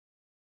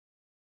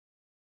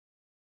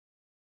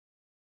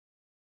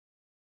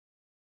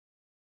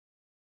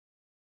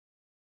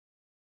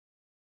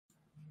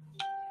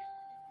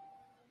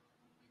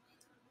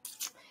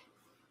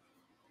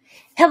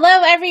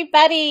Hello,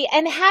 everybody,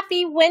 and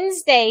happy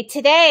Wednesday.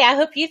 Today, I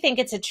hope you think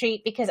it's a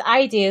treat because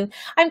I do.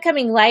 I'm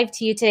coming live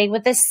to you today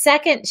with the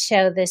second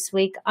show this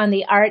week on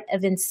the art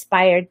of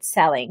inspired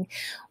selling,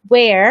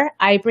 where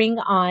I bring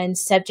on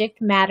subject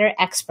matter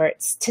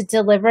experts to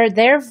deliver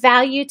their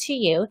value to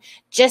you,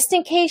 just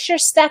in case you're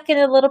stuck in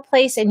a little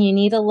place and you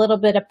need a little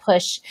bit of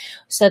push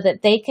so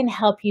that they can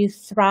help you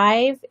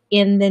thrive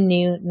in the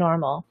new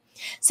normal.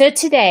 So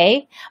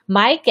today,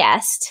 my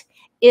guest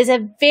has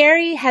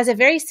a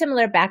very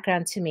similar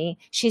background to me.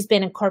 She's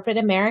been in corporate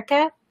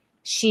America.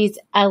 She's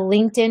a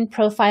LinkedIn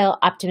profile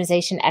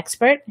optimization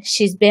expert.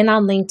 She's been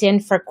on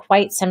LinkedIn for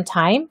quite some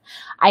time.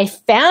 I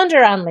found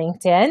her on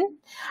LinkedIn,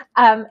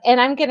 and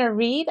I'm going to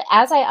read,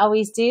 as I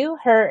always do,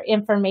 her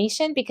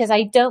information because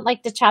I don't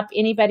like to chop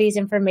anybody's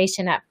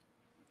information up.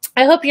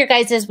 I hope your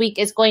guys' week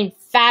is going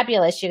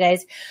fabulous, you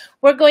guys.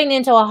 We're going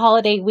into a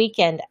holiday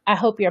weekend. I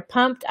hope you're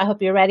pumped. I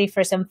hope you're ready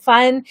for some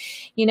fun,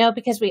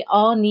 because we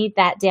all need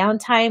that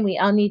downtime. We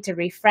all need to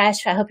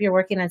refresh. I hope you're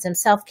working on some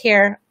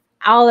self-care,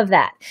 all of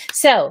that.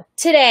 So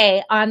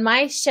today on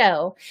my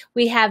show,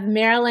 we have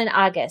Marilyn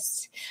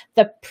August,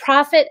 the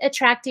profit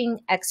attracting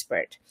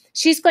expert.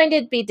 She's going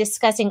to be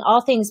discussing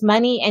all things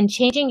money and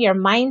changing your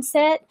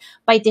mindset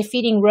by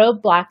defeating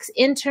roadblocks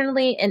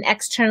internally and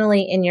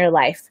externally in your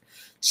life.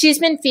 She's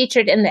been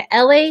featured in the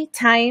LA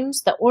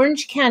Times, the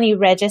Orange County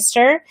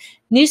Register,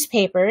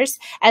 newspapers,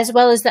 as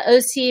well as the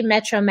OC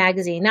Metro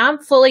magazine. Now, I'm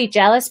fully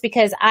jealous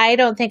because I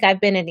don't think I've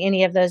been in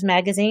any of those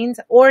magazines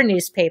or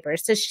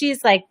newspapers. So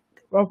she's like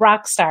a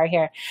rock star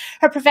here.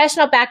 Her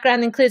professional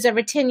background includes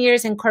over 10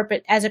 years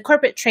as a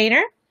corporate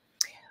trainer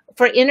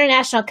for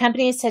international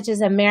companies such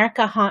as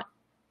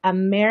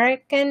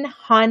American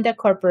Honda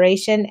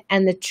Corporation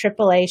and the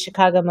AAA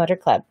Chicago Motor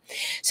Club.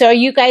 So are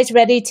you guys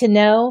ready to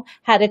know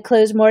how to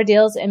close more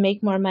deals and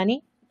make more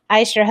money?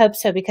 I sure hope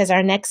so, because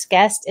our next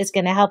guest is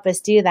going to help us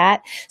do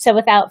that. So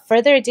without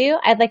further ado,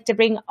 I'd like to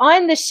bring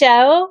on the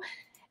show,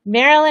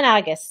 Marilyn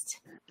August.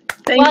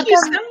 Thank you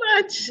so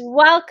much.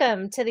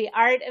 Welcome to the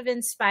Art of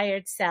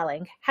Inspired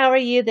Selling. How are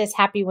you this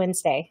happy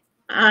Wednesday?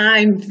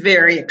 I'm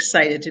very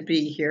excited to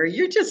be here.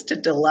 You're just a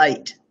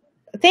delight.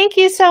 Thank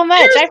you so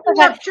much. I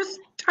love just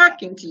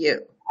talking to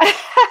you.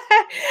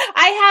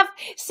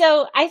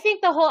 So I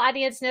think the whole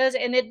audience knows,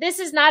 and this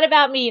is not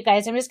about me, you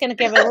guys. I'm just going to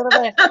give a little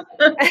bit.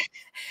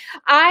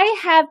 I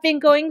have been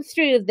going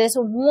through this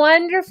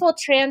wonderful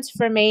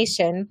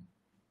transformation,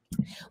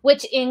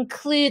 which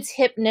includes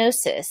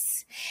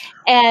hypnosis.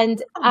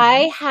 And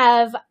I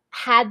have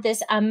had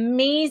this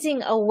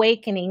amazing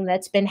awakening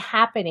that's been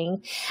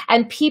happening,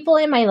 and people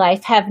in my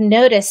life have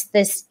noticed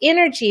this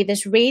energy,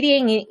 this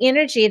radiating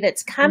energy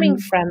that's coming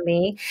from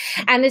me,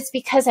 and it's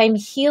because I'm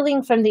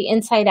healing from the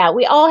inside out.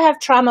 We all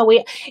have trauma.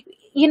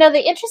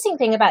 The interesting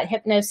thing about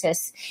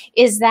hypnosis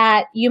is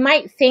that you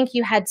might think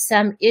you had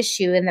some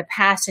issue in the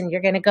past and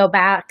you're going to go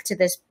back to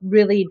this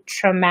really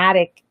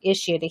traumatic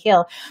issue to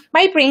heal.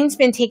 My brain's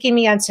been taking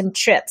me on some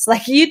trips.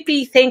 Like, you'd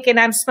be thinking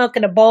I'm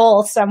smoking a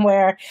bowl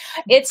somewhere.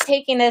 It's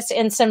taking us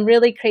in some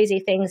really crazy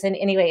things. And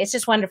anyway, it's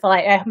just wonderful.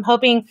 I'm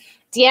hoping,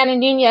 Deanna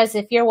Nunez,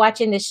 if you're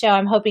watching this show,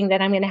 I'm hoping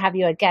that I'm going to have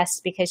you a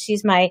guest because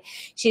she's my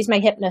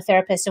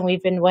hypnotherapist, and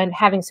we've been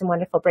having some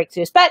wonderful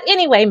breakthroughs. But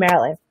anyway,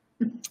 Marilyn,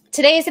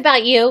 today is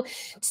about you.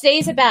 Today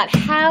is about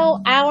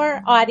how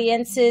our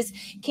audiences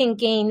can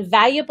gain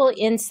valuable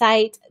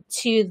insight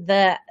to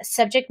the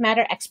subject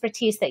matter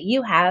expertise that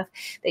you have,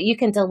 that you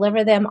can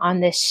deliver them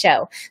on this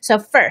show. So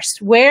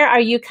first, where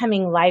are you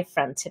coming live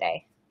from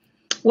today?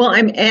 Well,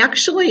 I'm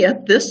actually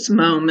at this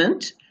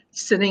moment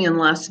sitting in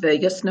Las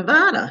Vegas,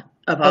 Nevada,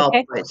 of all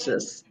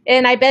places.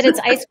 And I bet it's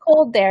ice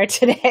cold there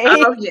today.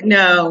 Oh,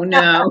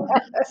 no.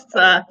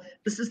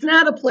 This is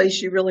not a place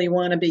you really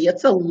want to be.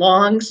 It's a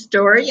long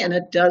story, and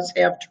it does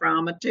have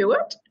trauma to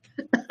it.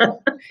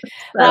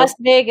 Las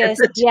Vegas,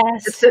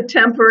 yes. It's a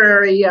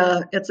temporary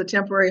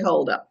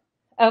holdup.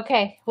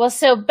 Okay. Well,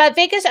 but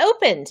Vegas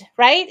opened,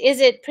 right? Is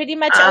it pretty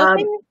much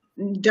open?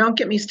 Don't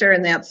get me started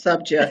on that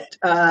subject.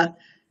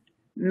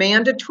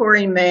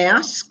 Mandatory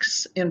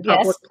masks in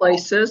public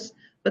places,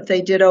 but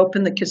they did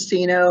open the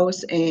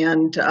casinos,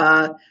 and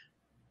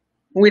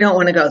we don't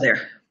want to go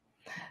there.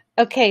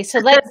 Okay, so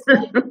let's.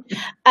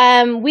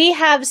 We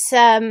have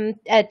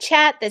a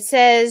chat that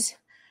says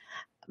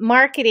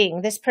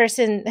marketing. This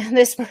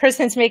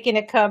person's making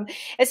a comment.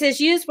 It says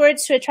use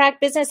words to attract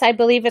business. I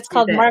believe it's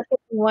called Marketing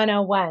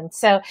 101.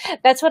 So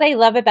that's what I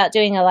love about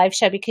doing a live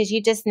show, because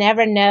you just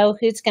never know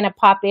who's going to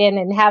pop in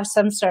and have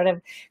some sort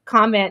of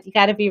comment. You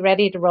got to be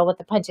ready to roll with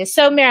the punches.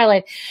 So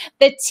Marilyn,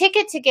 the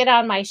ticket to get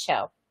on my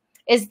show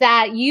is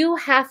that you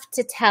have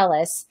to tell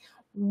us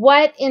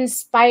what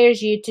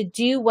inspires you to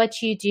do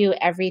what you do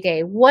every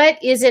day. What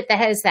is it that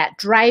has that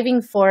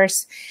driving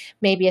force?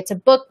 Maybe it's a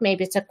book,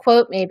 maybe it's a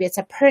quote, maybe it's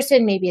a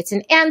person, maybe it's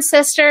an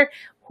ancestor.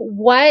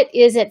 What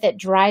is it that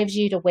drives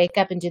you to wake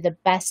up and do the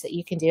best that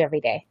you can do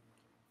every day?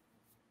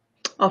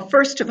 Well,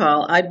 first of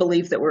all, I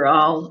believe that we're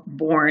all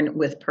born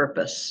with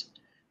purpose,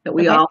 that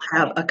we all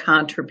have a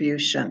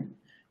contribution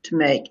to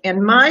make.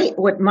 And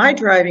my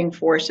driving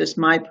force is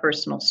my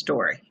personal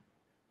story.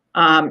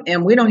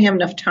 And we don't have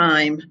enough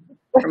time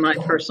for my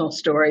personal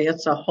story.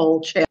 It's a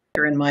whole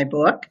chapter in my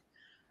book.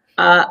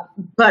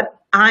 But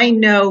I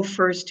know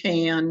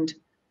firsthand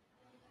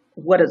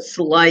what it's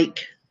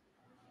like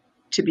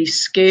to be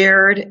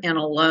scared and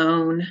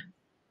alone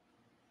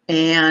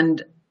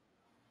and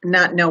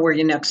not know where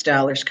your next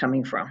dollar's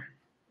coming from.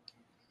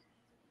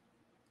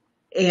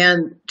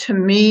 And to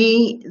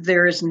me,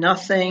 there is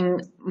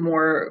nothing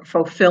more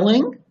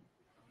fulfilling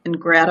and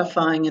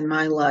gratifying in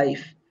my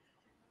life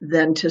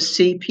than to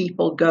see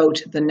people go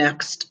to the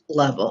next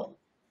level,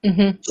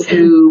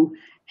 to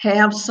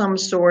have some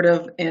sort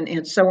of, and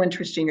it's so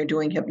interesting you're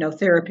doing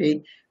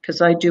hypnotherapy,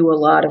 because I do a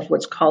lot of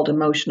what's called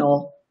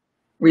emotional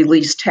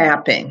release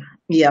tapping,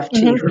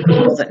 EFT, for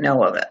people that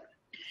know of it.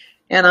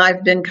 And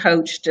I've been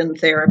coached and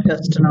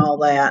therapist and all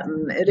that,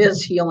 and it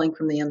is healing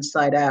from the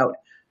inside out.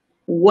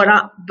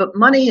 But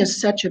money is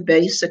such a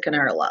basic in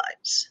our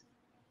lives.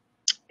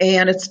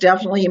 And it's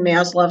definitely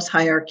Maslow's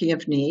hierarchy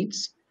of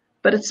needs,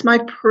 but it's my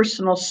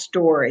personal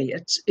story.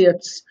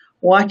 It's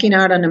walking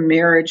out on a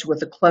marriage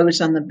with the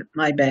clothes on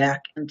my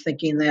back and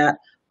thinking that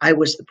I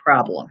was the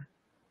problem.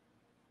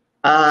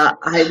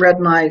 I read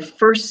my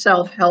first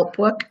self-help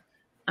book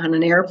on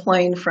an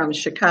airplane from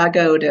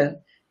Chicago to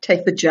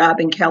take the job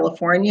in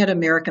California at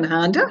American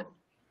Honda,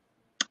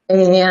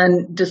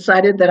 and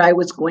decided that I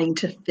was going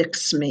to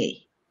fix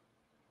me.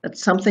 That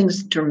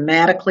something's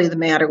dramatically the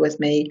matter with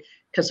me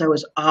because I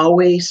was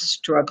always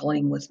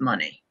struggling with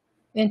money.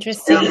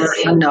 Interesting. Never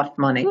enough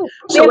money. Ooh,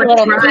 so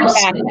it drives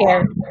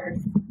here.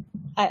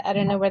 I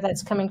don't know where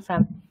that's coming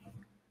from.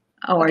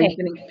 Oh, okay. Are you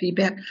getting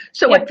feedback?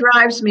 So what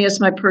drives me is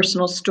my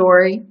personal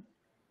story,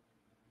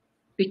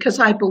 because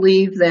I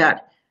believe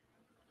that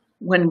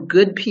when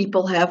good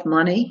people have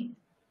money,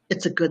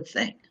 it's a good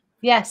thing.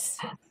 Yes,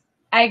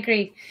 I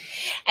agree.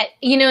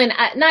 You know,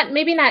 and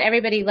maybe not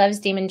everybody loves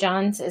Damon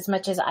Johns as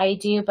much as I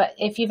do, but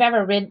if you've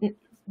ever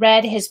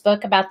read his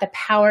book about the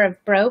power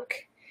of broke,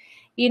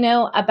 you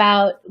know,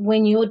 about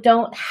when you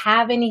don't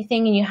have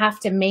anything and you have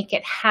to make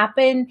it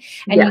happen,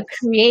 and you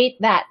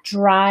create that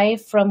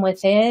drive from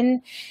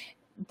within,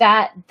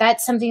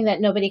 that's something that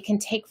nobody can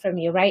take from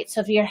you, right?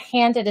 So if you're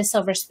handed a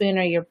silver spoon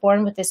or you're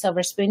born with a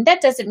silver spoon,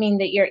 that doesn't mean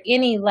that you're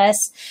any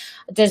less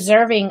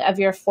deserving of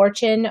your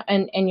fortune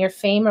and your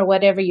fame or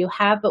whatever you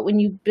have. But when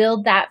you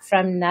build that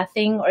from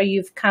nothing, or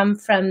you've come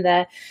from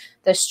the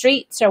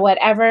streets or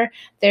whatever,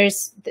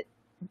 there's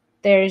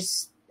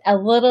a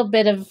little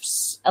bit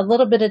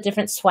of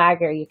different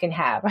swagger you can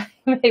have.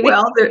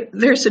 Well,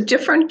 there's a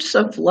difference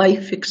of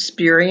life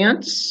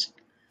experience.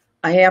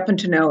 I happen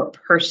to know it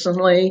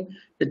personally,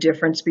 the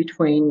difference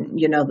between,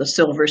 you know, the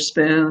silver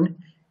spoon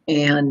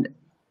and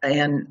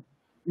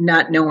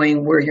not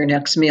knowing where your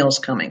next meal is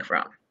coming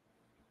from,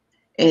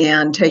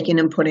 and taking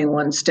and putting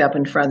one step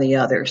in front of the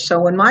other. So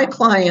when my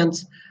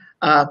clients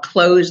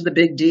close the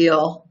big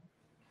deal,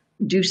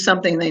 do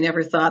something they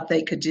never thought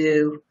they could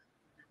do,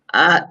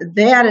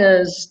 that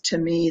is, to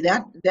me,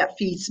 that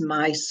feeds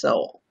my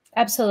soul.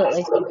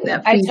 Absolutely.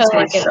 That feeds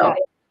my soul.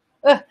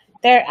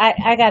 There,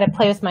 I got to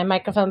play with my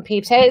microphone,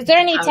 peeps. Hey, is there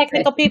any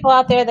technical people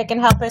out there that can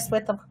help us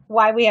with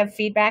why we have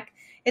feedback?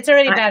 It's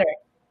already better.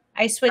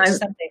 I switched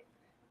something.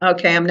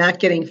 Okay, I'm not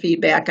getting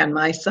feedback on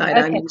my side.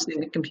 Okay. I'm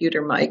using the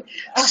computer mic,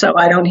 so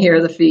I don't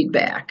hear the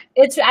feedback.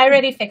 I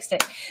already fixed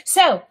it.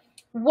 So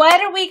what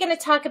are we going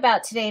to talk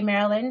about today,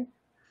 Marilyn?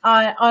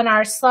 On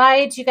our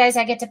slides, you guys,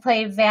 I get to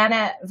play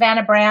Vanna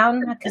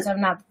Brown because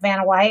I'm not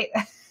Vanna White.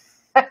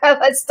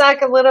 Let's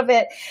talk a little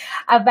bit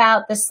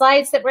about the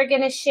slides that we're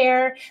going to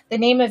share. The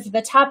name of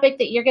the topic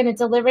that you're going to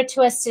deliver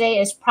to us today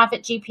is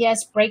Profit GPS,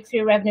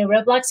 Breakthrough Revenue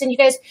Roadblocks. And you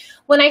guys,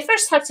 when I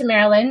first talked to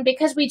Marilyn,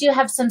 because we do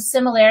have some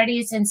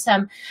similarities and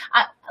some,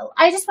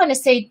 I just want to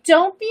say,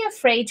 don't be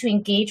afraid to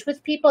engage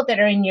with people that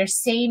are in your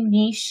same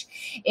niche,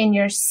 in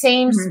your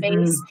same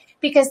space,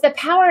 because the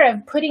power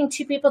of putting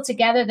two people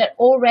together that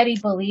already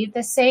believe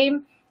the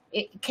same,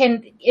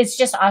 it's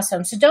just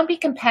awesome. So don't be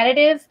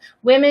competitive.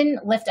 Women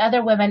lift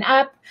other women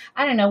up.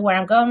 I don't know where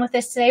I'm going with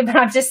this today, but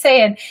I'm just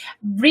saying,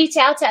 reach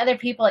out to other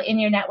people in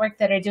your network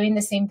that are doing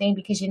the same thing,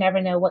 because you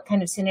never know what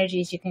kind of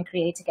synergies you can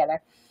create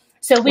together.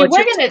 So we were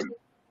going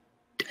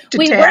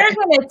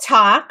to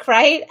talk,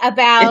 right,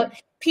 about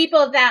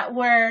people that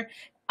were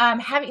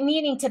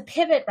needing to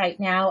pivot right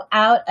now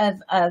out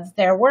of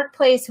their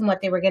workplace and what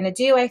they were going to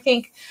do, I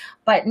think.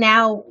 But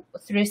now,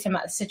 through some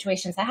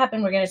situations that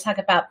happened, we're going to talk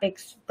about big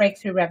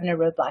breakthrough revenue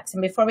roadblocks.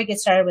 And before we get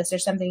started, was there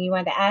something you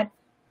wanted to add?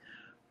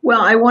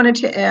 Well, I wanted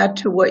to add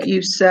to what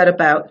you said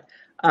about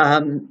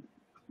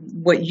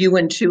what you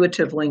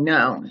intuitively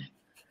know.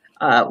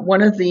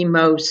 One of the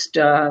most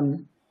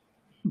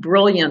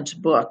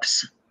brilliant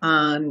books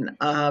on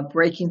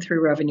breaking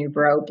through revenue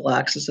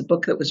roadblocks is a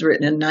book that was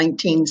written in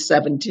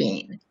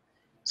 1917.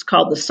 It's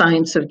called The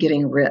Science of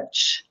Getting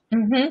Rich.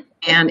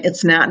 And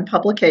it's not in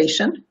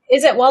publication.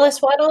 Is it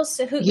Wallace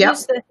Wattles? Yep,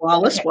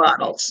 Wallace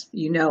Wattles.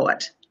 You know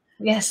it.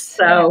 Yes.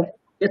 So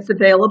it's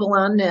available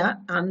on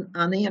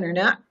the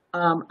internet.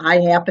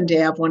 I happen to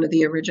have one of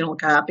the original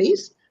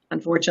copies.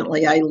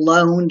 Unfortunately, I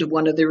loaned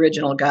one of the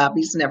original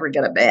copies, never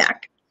got it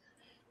back.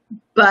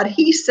 But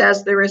he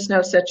says there is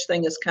no such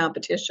thing as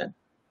competition.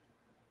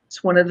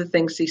 It's one of the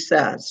things he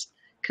says,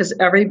 because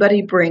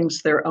everybody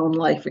brings their own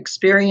life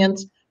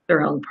experience,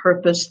 their own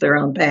purpose, their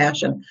own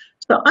passion.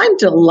 So I'm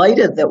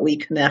delighted that we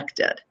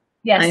connected.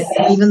 Yes.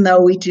 Even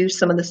though we do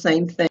some of the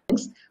same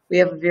things, we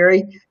have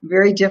very,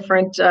 very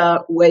different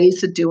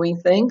ways of doing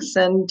things,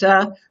 and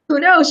who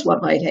knows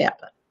what might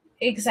happen.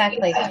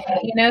 Exactly.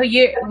 You know,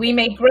 we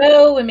may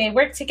grow, we may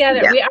work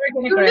together. Yeah. We are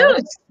going to Who grow.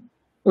 knows?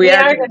 We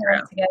are going to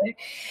work together.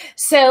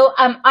 So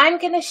I'm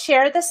going to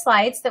share the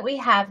slides that we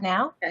have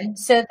now,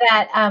 so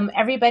that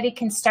everybody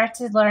can start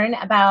to learn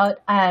about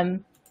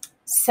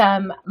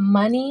some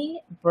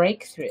money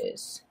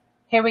breakthroughs.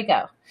 Here we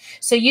go.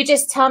 So you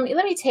just tell me,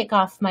 let me take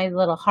off my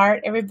little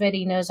heart.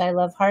 Everybody knows I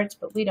love hearts,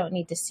 but we don't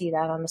need to see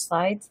that on the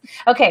slides.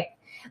 Okay.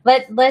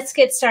 Let's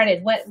get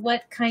started.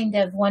 What kind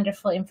of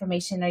wonderful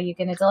information are you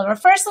going to deliver?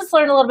 First, let's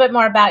learn a little bit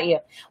more about you.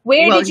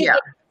 Where did you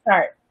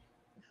start?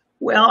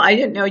 Well, I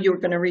didn't know you were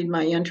going to read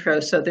my intro,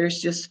 so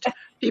there's just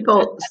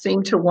people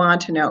seem to want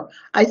to know.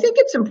 I think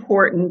it's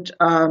important,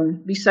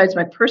 besides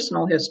my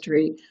personal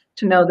history,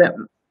 to know that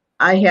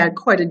I had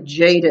quite a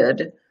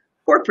jaded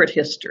corporate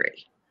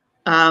history.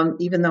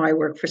 Even though I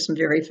worked for some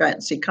very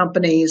fancy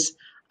companies,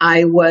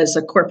 I was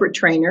a corporate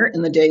trainer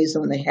in the days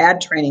when they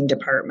had training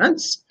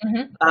departments.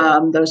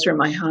 Mm-hmm. Those were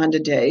my Honda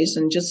days.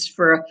 And just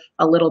for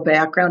a little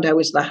background, I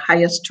was the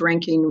highest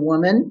ranking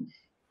woman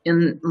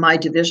in my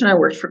division. I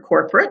worked for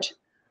corporate.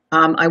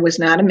 I was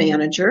not a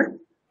manager,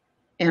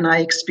 and I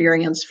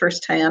experienced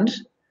firsthand,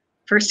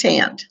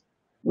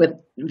 with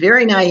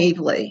very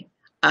naively,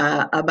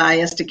 a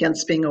bias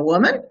against being a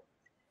woman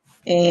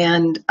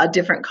and a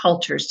different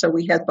culture. So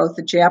we had both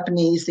the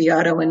Japanese, the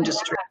auto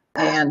industry,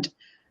 and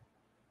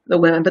the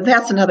women. But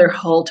that's another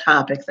whole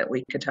topic that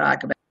we could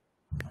talk about.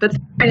 But the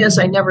point is,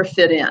 I never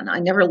fit in. I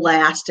never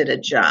lasted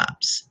at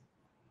jobs.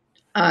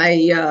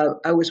 I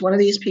was one of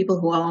these people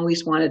who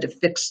always wanted to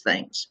fix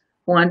things,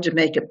 wanted to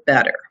make it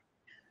better.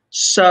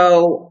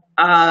 So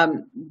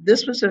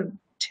this was a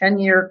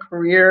 10-year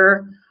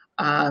career.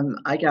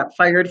 I got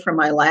fired from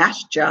my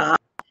last job,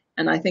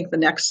 and I think the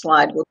next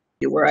slide will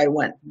be where I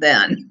went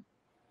then.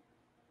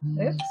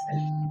 Oops.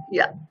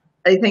 Yeah,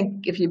 I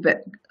think if you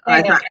bet,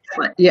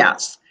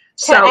 yes.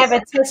 So I have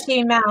a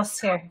touchy mouse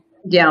here.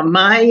 Yeah,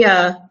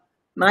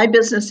 my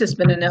business has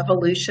been an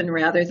evolution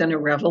rather than a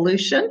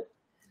revolution.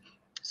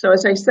 So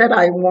as I said,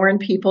 I warn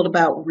people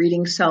about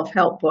reading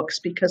self-help books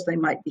because they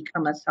might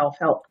become a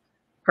self-help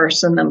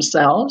person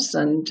themselves.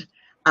 And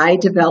I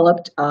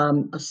developed a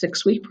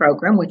 6-week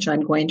program, which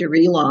I'm going to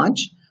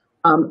relaunch,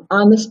 on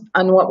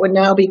what would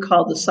now be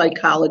called the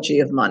psychology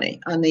of money.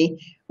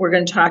 We're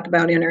going to talk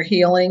about inner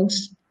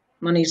healings.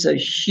 Money's a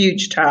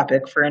huge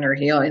topic for inner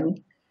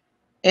healing.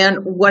 And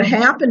what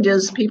happened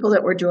is people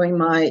that were doing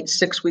my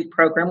 6-week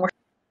program were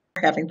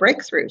having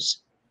breakthroughs.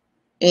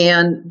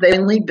 And they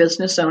only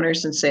business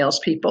owners and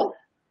salespeople.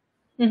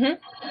 Mm-hmm.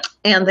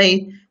 And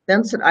they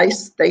then said,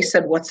 they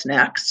said, what's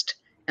next?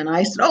 And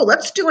I said, oh,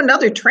 let's do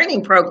another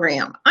training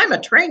program. I'm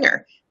a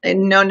trainer.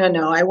 And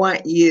no, I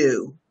want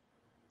you.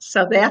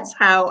 So that's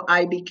how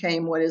I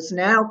became what is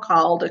now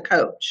called a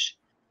coach.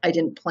 I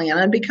didn't plan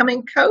on becoming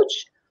a coach.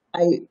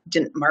 I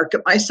didn't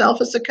market myself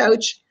as a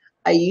coach.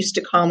 I used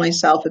to call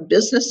myself a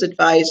business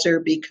advisor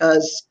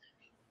because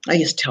I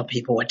used to tell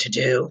people what to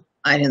do.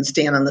 I didn't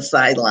stand on the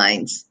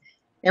sidelines.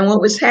 And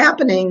what was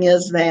happening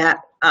is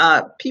that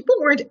people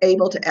weren't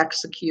able to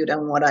execute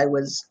on what I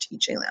was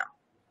teaching them.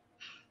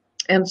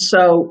 And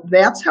so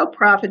that's how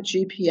Profit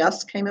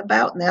GPS came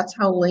about, and that's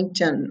how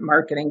LinkedIn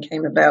marketing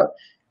came about,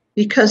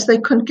 because they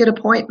couldn't get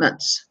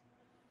appointments.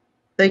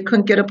 They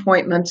couldn't get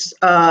appointments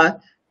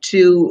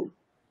to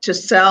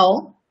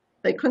sell.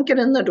 They couldn't get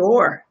in the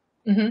door.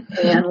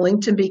 Mm-hmm. And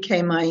LinkedIn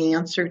became my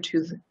answer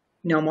to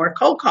no more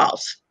cold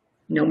calls,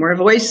 no more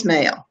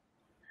voicemail.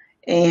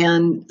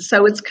 And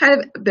so it's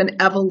kind of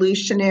been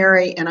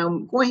evolutionary, and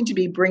I'm going to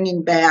be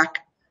bringing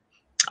back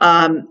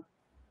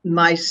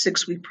my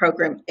 6-week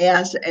program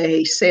as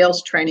a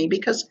sales training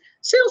because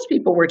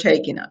salespeople were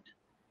taking it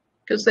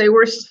because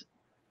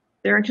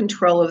they're in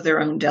control of their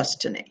own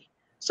destiny.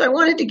 So I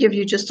wanted to give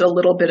you just a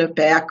little bit of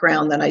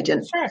background that I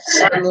didn't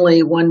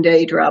suddenly one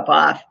day drop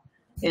off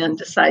and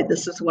decide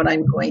this is what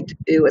I'm going to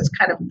do. It's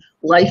kind of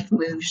life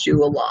moves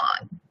you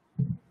along.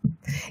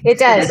 It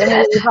does. I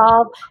mean, we've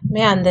all,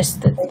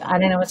 I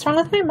don't know what's wrong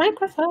with my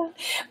microphone,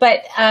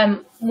 but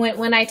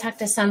when I talk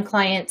to some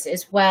clients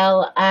as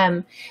well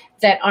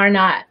that are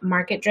not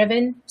market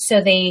driven,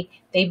 so they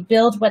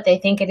build what they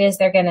think it is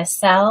they're going to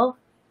sell,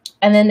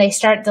 and then they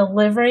start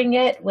delivering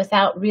it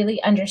without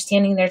really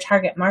understanding their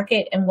target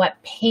market and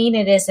what pain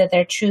it is that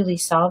they're truly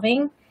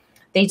solving,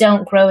 they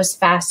don't grow as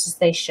fast as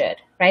they should,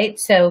 right?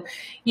 So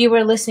you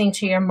were listening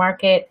to your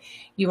market,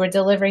 you were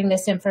delivering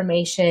this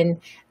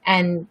information,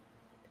 and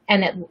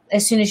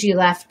as soon as you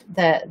left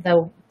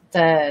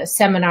the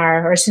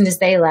seminar, or as soon as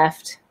they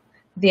left,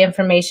 the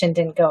information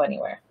didn't go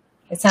anywhere.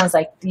 It sounds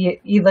like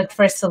you looked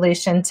for a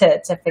solution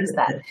to fix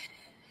that.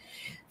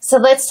 So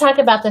let's talk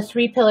about the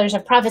 3 pillars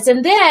of profits.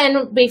 And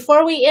then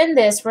before we end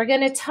this, we're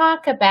going to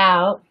talk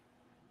about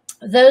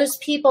those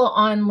people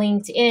on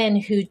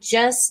LinkedIn who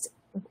just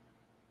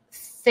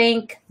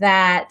think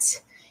that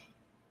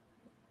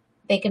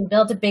they can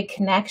build a big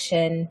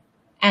connection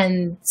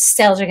and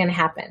sales are going to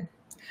happen,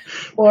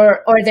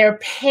 or they're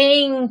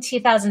paying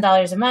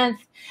 $2,000 a month.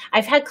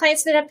 I've had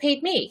clients that have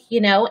paid me,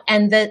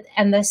 and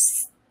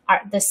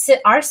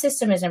our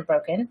system isn't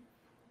broken.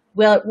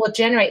 We'll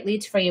generate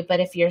leads for you, but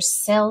if your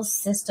sales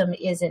system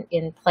isn't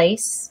in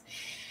place,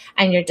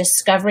 and your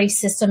discovery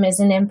system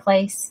isn't in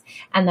place,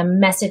 and the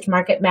message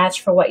market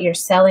match for what you're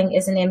selling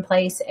isn't in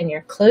place, and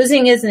your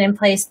closing isn't in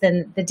place,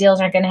 then the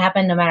deals aren't going to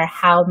happen no matter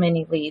how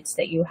many leads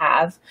that you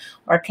have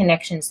or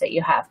connections that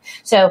you have.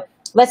 So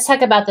let's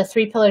talk about the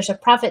 3 pillars of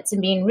profits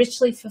and being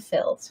richly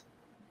fulfilled.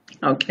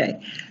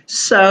 Okay.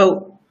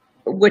 So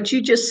what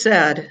you just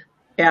said,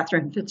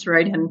 Kathryn, fits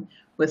right in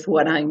with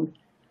what I'm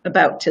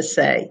about to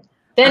say.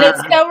 Then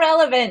it's so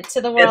relevant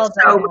to the world.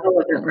 It's so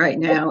relevant right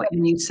now,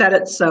 and you said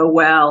it so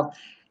well.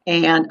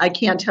 And I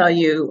can't tell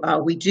you,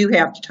 we do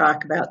have to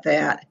talk about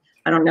that.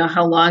 I don't know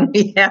how long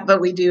we have,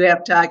 but we do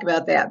have to talk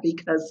about that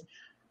because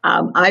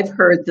I've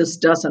heard this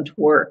doesn't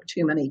work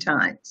too many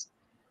times.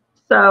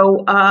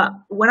 So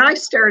when I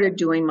started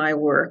doing my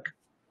work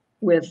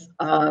with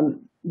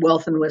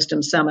Wealth and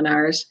Wisdom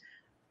seminars,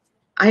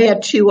 I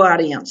had 2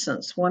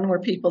 audiences. One were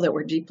people that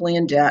were deeply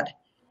in debt,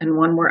 and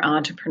one were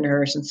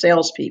entrepreneurs and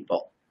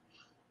salespeople.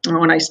 And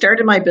when I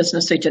started my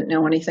business, I didn't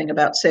know anything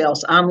about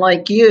sales.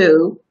 Unlike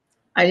you,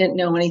 I didn't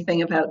know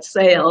anything about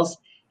sales,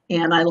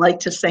 and I like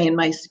to say in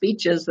my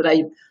speeches that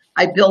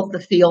I built the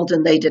field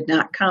and they did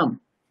not come.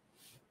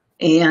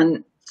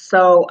 And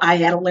so I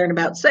had to learn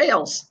about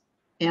sales.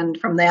 And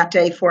from that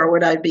day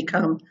forward, I've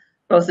become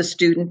both a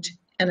student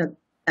and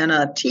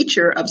a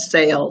teacher of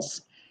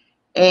sales.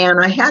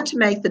 And I had to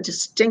make the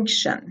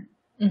distinction,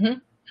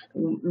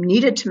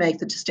 needed to make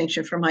the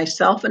distinction for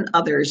myself and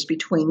others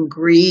between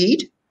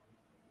greed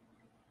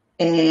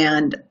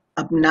and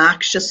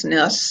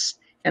obnoxiousness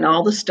and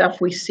all the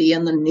stuff we see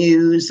in the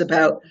news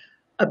about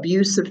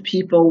abusive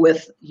people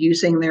with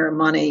using their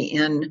money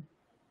in,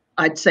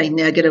 I'd say,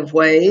 negative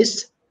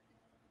ways.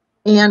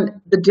 And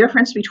the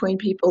difference between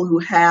people who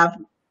have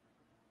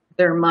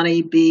their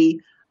money be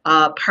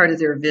part of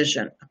their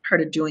vision, a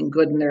part of doing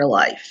good in their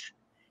life.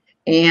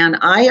 And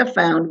I have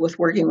found with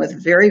working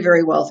with very,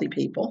 very wealthy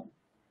people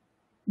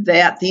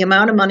that the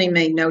amount of money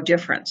made no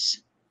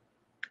difference,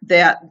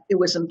 that it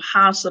was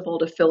impossible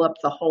to fill up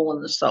the hole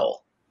in the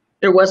soul.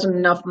 There wasn't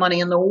enough money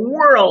in the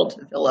world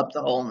to fill up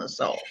the hole in the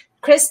soul.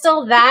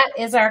 Crystal, that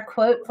is our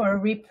quote for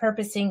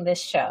repurposing this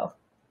show.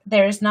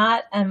 There's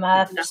not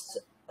enough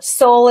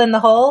soul in the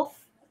hole.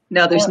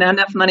 No, there's not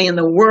enough money in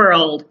the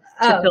world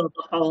to fill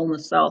the hole in the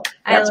soul.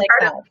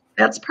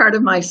 That's part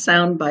of my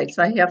sound bites.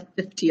 I have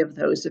 50 of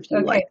those if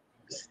you like.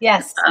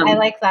 Yes, I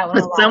like that one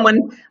a lot.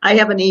 I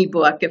have an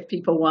ebook if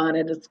people want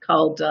it. It's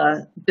called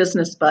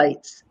Business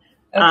Bites.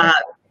 Okay.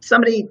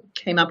 Somebody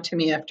came up to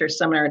me after a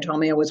seminar and told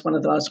me I was one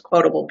of the most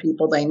quotable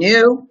people they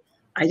knew.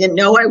 I didn't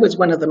know I was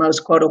one of the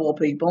most quotable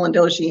people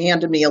until she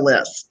handed me a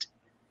list.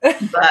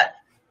 But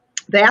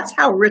that's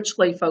how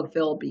richly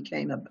fulfilled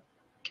came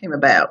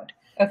about.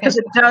 Because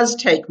it does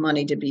take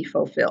money to be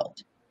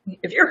fulfilled.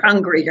 If you're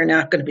hungry, you're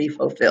not going to be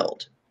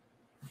fulfilled.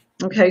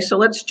 Okay, so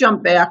let's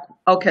jump back.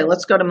 Okay,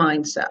 let's go to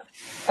mindset.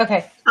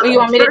 Okay. You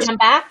want me to jump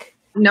back?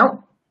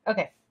 No.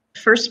 Okay.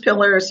 First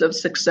pillars of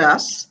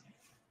success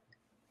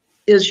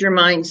is your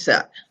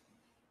mindset.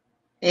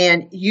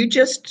 And you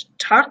just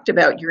talked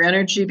about your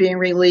energy being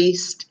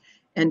released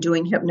and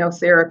doing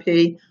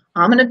hypnotherapy.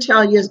 I'm going to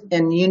tell you,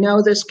 and you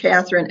know this,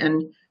 Kathryn,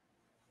 and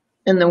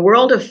in the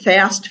world of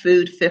fast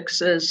food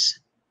fixes,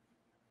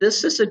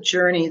 this is a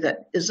journey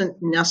that isn't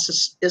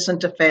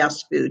a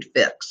fast food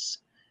fix.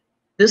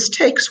 This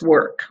takes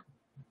work.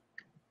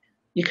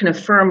 You can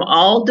affirm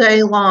all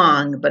day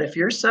long, but if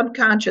your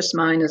subconscious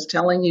mind is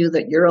telling you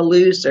that you're a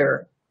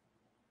loser,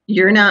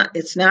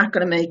 it's not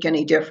going to make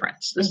any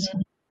difference. This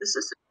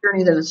is a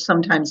journey that is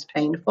sometimes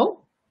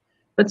painful.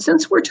 But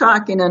since we're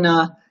talking in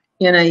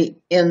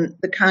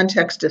the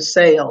context of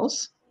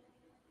sales,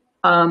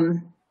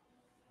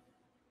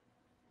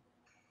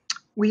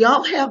 we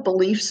all have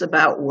beliefs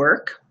about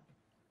work.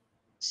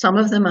 Some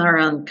of them are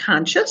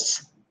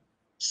unconscious.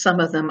 Some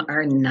of them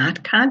are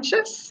not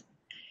conscious.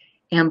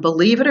 And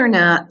believe it or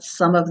not,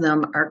 some of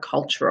them are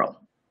cultural.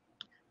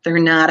 They're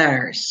not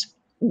ours.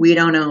 We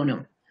don't own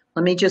them.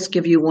 Let me just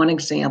give you one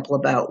example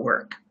about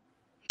work.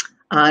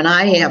 And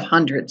I have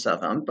hundreds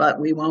of them, but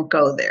we won't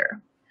go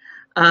there.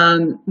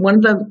 One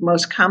of the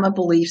most common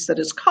beliefs that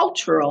is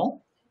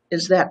cultural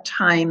is that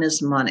time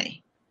is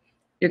money.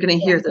 You're going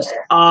to hear this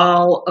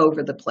all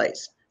over the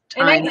place.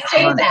 Time is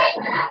money.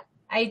 That.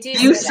 I do.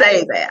 You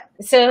say that.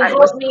 So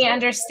help me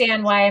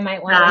understand why I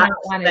might not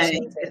want to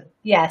change it.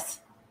 Yes.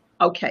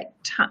 Okay.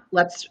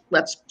 Let's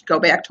go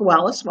back to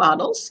Wallace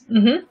Wattles.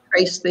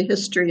 Trace the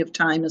history of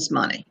time is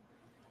money.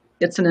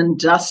 It's an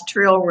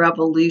industrial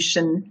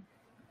revolution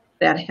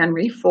that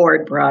Henry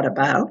Ford brought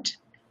about.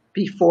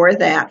 Before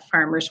that,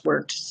 farmers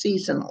worked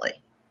seasonally.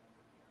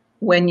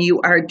 When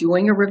you are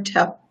doing a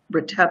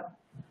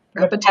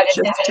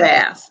repetitious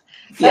tasks.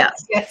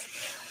 Yes.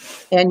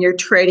 Yes. And you're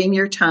trading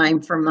your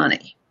time for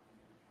money.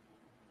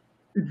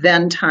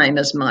 Then time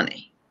is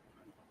money.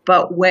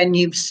 But when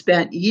you've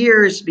spent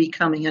years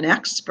becoming an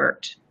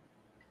expert,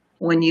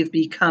 when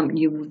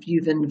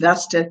you've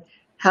invested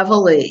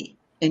heavily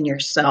in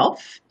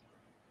yourself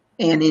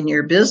and in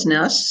your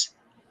business,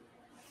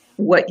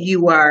 what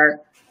you are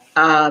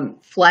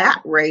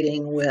flat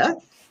rating with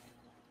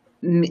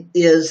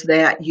is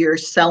that you're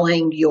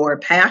selling your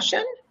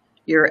passion,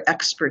 your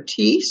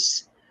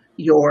expertise,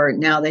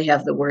 now they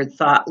have the word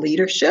thought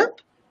leadership.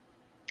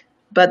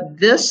 But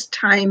this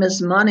time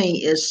is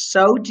money is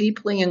so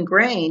deeply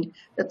ingrained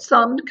that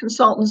some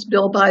consultants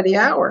bill by the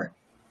hour.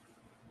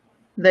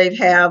 They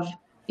have,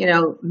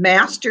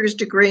 master's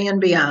degree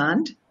and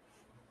beyond,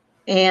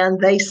 and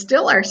they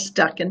still are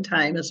stuck in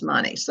time is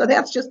money. So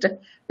that's just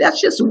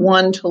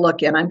one to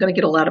look at. I'm going to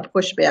get a lot of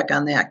pushback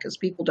on that because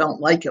people don't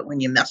like it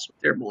when you mess with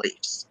their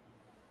beliefs.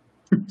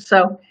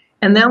 So,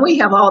 and then we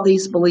have all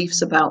these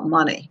beliefs about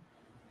money.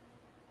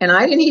 And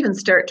I didn't even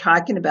start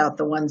talking about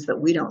the ones that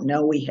we don't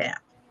know we have.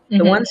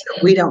 The ones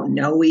that we don't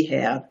know we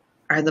have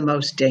are the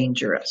most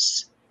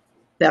dangerous.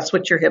 That's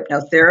what your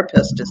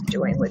hypnotherapist is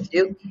doing with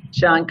you,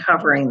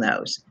 uncovering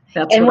those.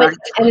 And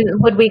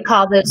would we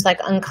call those like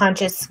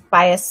unconscious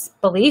bias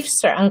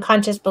beliefs or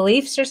unconscious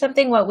beliefs or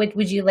something? What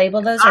would you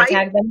label those or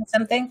tag them with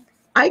something?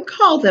 I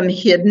call them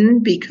hidden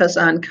because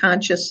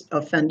unconscious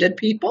offended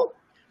people.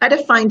 I had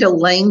to find a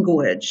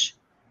language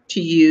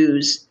to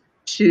use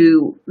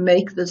to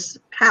make this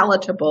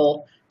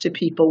palatable to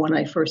people when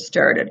I first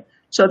started.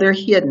 So they're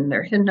hidden.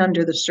 They're hidden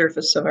under the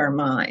surface of our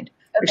mind.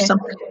 Okay. There's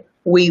something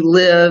we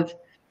live.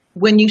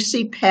 When you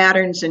see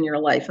patterns in your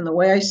life, and the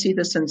way I see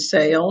this in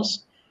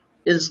sales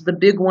is the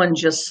big one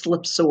just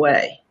slips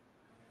away.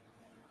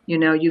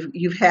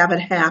 You've had it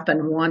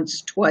happen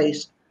once,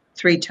 twice,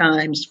 3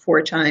 times,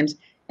 4 times.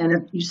 And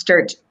if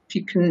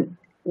you can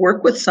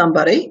work with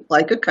somebody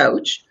like a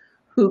coach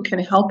who can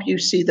help you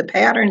see the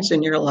patterns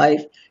in your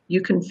life, you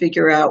can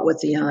figure out what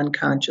the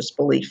unconscious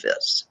belief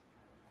is.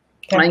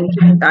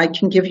 I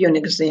can give you an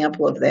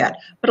example of that.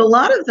 But a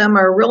lot of them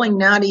are really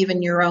not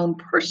even your own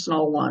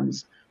personal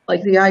ones,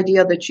 like the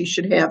idea that you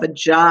should have a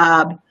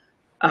job,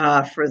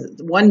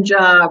 one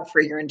job for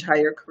your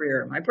entire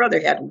career. My brother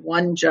had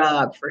one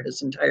job for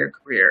his entire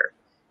career.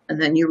 And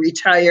then you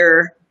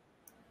retire,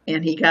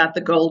 and he got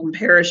the golden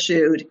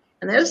parachute.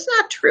 And that's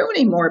not true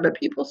anymore, but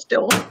people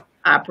still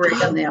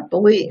operate on that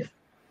belief.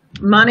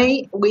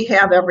 Money, we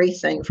have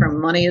everything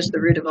from money is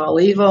the root of all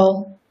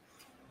evil.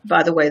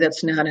 By the way,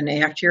 that's not an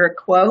accurate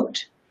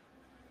quote,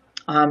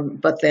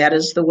 but that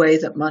is the way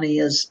that money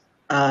is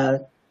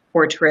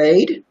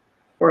portrayed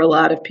for a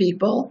lot of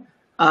people.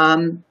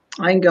 I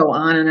can go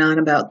on and on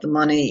about the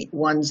money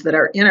ones that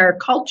are in our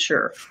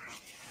culture,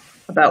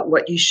 about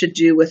what you should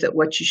do with it,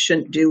 what you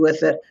shouldn't do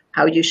with it,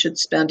 how you should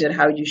spend it,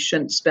 how you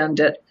shouldn't spend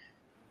it.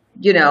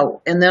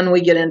 And then we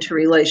get into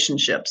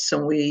relationships,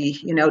 and do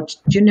you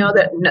know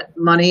that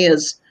money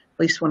is, at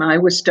least when I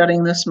was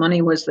studying this,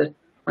 money was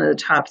one of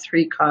the top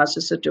 3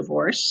 causes of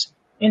divorce.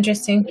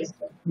 Interesting.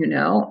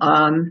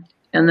 And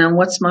then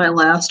what's my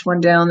last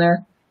one down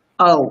there?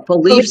 Oh,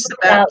 beliefs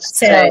about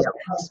sales.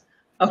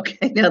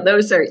 Okay, now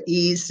those are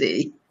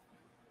easy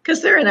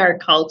because they're in our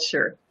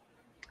culture.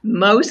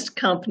 Most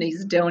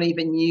companies don't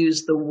even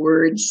use the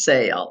word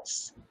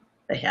sales.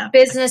 They have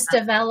business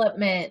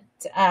development.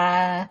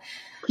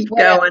 Keep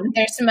going.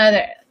 There's some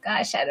other,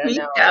 gosh, I don't know.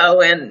 Keep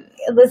going.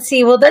 Let's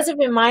see. Well, those have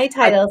been my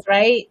titles,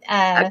 right?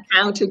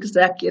 Account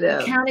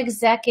executive. Account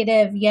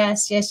executive.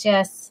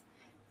 Yes.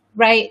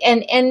 Right.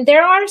 And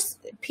there are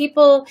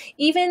people,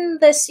 even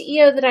the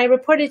CEO that I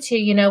reported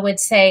to, would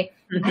say,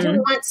 I don't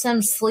want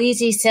some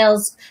sleazy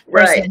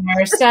salesperson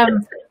or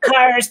some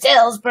car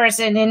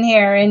salesperson in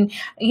here. And,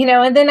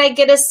 and then I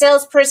get a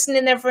salesperson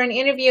in there for an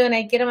interview and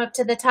I get them up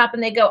to the top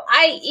and they go,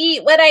 I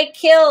eat what I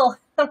kill.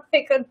 I'm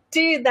like, oh,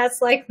 dude,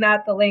 that's like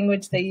not the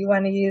language that you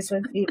want to use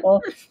with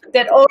people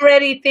that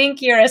already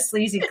think you're a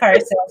sleazy car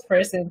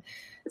salesperson.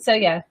 So,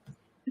 yeah.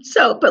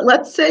 So, but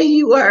let's say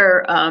you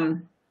are a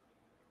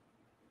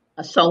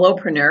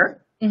solopreneur.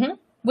 Mm-hmm.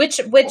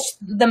 Which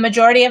the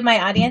majority of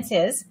my audience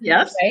is.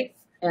 Yes. Right.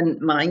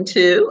 And mine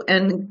too.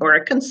 Or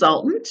a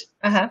consultant.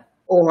 Uh-huh.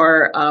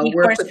 Or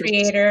work with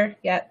creator.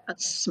 Yeah. A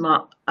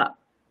small,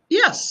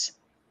 yes.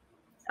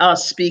 A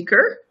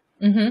speaker.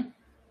 Mm-hmm.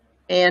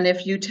 And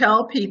if you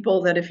tell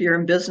people that if you're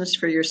in business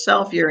for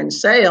yourself, you're in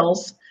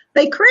sales,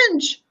 they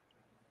cringe.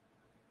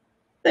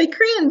 I'm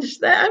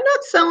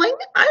not selling.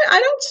 I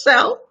don't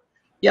sell.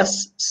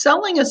 Yes,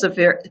 selling is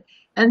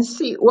and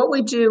see what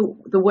we do,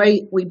 the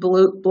way we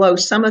blow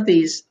some of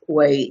these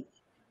away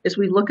is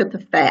we look at the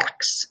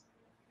facts.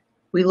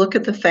 We look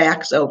at the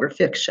facts over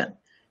fiction.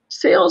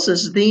 Sales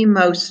is the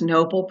most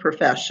noble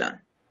profession.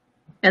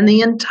 And the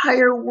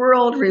entire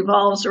world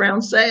revolves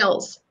around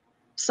sales.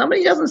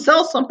 Somebody doesn't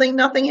sell something,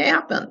 nothing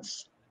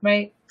happens.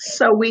 Right.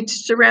 So we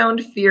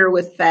surround fear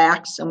with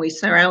facts, and we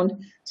surround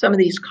some of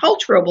these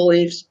cultural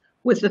beliefs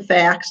with the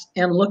facts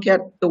and look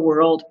at the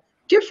world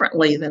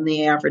differently than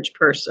the average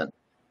person.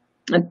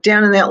 And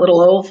down in that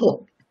little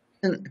oval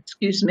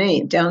excuse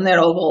me, down that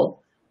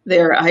oval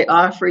there, I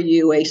offer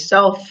you a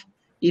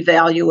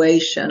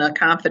self-evaluation, a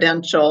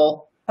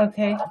confidential.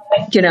 Okay.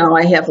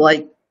 I have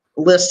like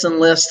lists and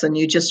lists, and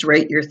you just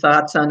rate your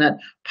thoughts on it.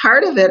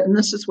 Part of it, and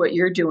this is what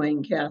you're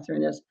doing,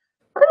 Kathryn, is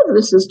part of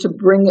this is to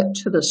bring it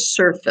to the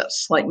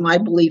surface, like my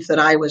belief that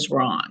I was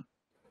wrong,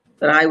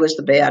 that I was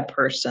the bad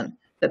person,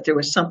 that there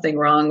was something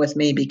wrong with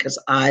me because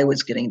I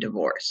was getting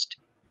divorced.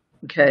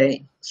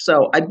 Okay,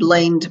 so I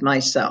blamed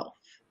myself.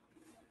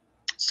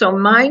 So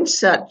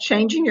mindset,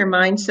 changing your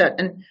mindset,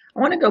 and I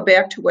want to go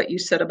back to what you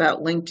said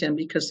about LinkedIn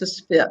because this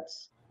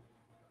fits.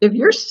 If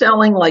you're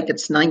selling like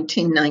it's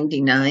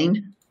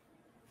 1999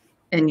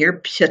 and you're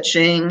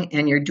pitching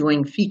and you're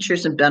doing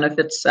features and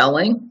benefits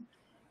selling,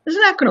 it's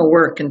not going to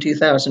work in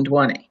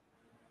 2020.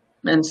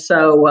 And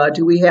so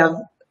do we have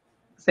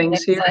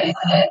things here?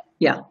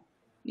 Yeah.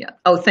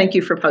 Oh, thank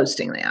you for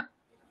posting that.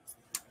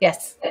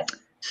 Yes.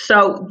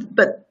 So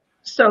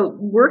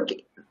work,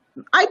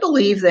 I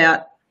believe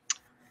that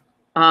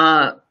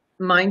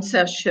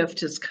mindset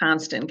shift is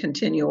constant,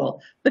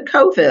 continual. The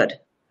COVID,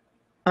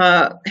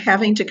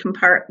 having to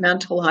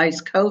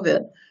compartmentalize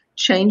COVID,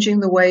 changing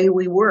the way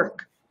we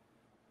work.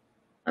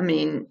 I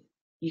mean,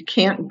 you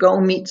can't go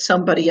meet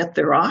somebody at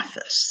their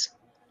office.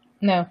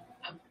 No.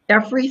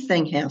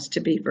 Everything has to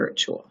be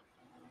virtual.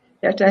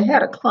 In fact, I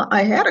had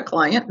a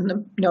client,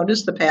 and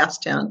notice the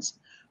past tense,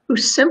 who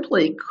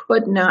simply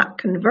could not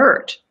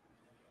convert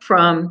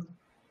from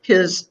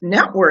his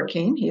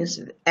networking. He's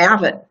an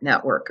avid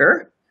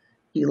networker.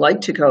 He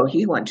liked to go,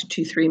 he went to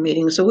 2-3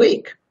 meetings a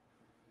week.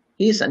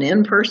 He's an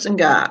in-person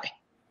guy.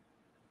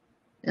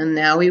 And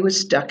now he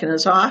was stuck in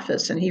his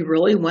office, and he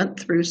really went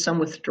through some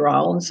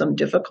withdrawal and some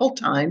difficult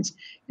times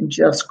and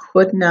just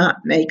could not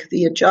make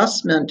the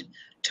adjustment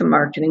to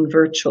marketing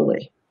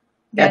virtually.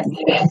 Yes.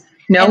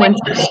 No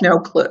interest, no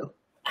clue.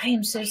 I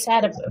am so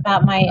sad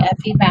about my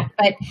feedback,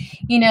 but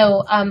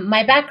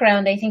my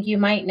background, I think you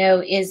might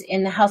know, is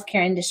in the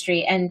healthcare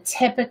industry, and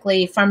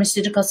typically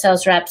pharmaceutical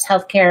sales reps,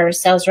 healthcare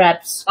sales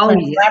reps,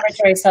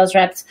 laboratory sales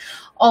reps,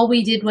 all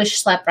we did was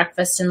schlep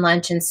breakfast and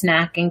lunch and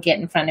snack and get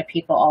in front of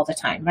people all the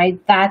time,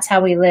 right? That's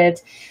how we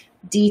lived,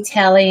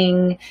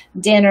 detailing,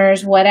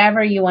 dinners,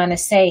 whatever you want to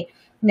say.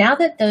 Now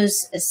that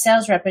those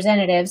sales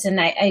representatives, and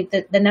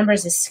the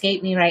numbers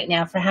escape me right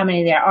now for how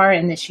many there are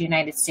in this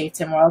United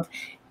States and world,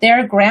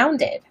 they're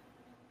grounded.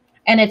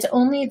 And it's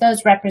only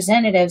those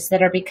representatives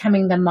that are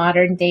becoming the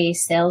modern day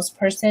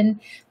salesperson,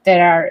 that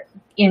are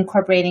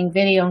incorporating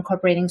video,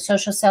 incorporating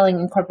social selling,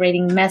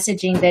 incorporating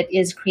messaging that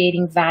is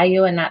creating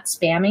value and not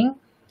spamming.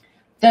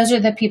 Those are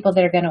the people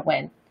that are going to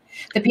win.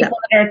 The people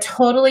that are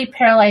totally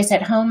paralyzed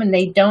at home and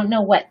they don't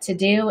know what to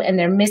do, and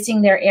they're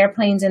missing their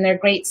airplanes and their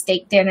great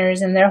steak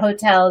dinners and their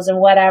hotels and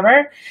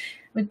whatever.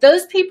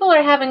 Those people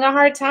are having a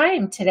hard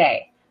time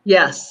today.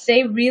 Yes.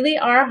 They really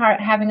are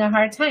having a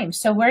hard time.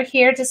 So we're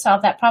here to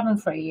solve that problem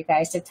for you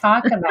guys, to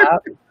talk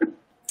about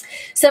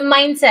some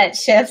mindset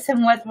shifts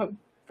and what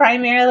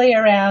primarily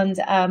around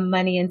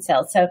money and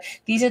sales. So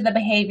these are the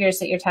behaviors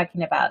that you're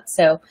talking about.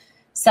 So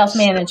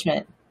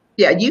self-management.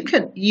 Yeah, you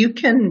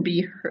can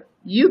be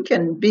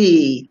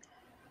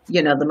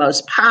the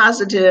most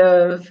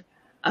positive,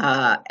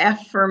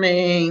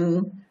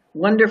 affirming,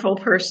 wonderful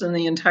person in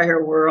the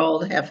entire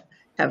world, have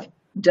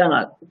done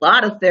a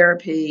lot of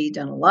therapy,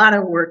 done a lot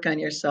of work on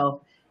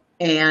yourself,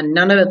 and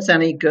none of it's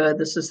any good.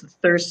 This is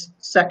the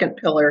second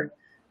pillar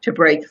to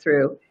break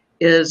through,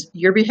 is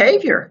your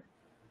behavior.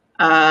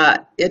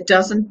 It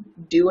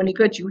doesn't do any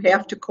good. You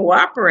have to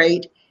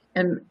cooperate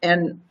and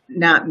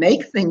not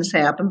make things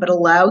happen, but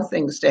allow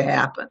things to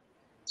happen.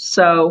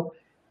 So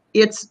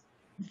it's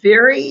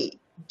very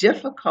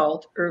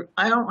difficult, or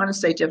I don't want to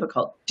say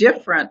difficult,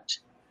 different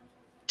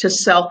to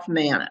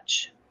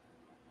self-manage,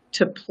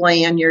 to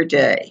plan your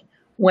day.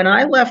 When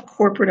I left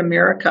corporate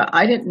America,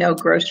 I didn't know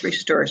grocery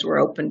stores were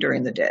open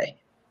during the day.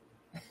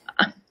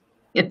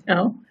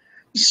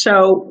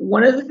 So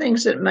one of the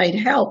things that might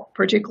help,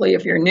 particularly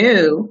if you're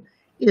new,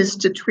 is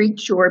to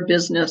treat your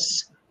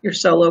business, your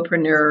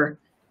solopreneur,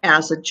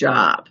 as a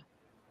job,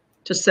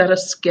 to set a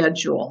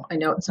schedule. I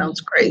know it sounds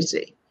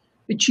crazy,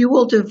 but you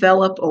will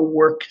develop a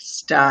work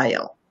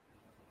style.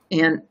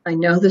 And I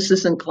know this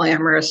isn't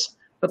glamorous,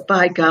 but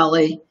by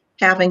golly,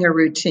 having a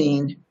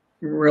routine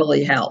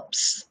really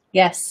helps.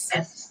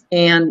 Yes.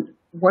 And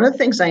one of the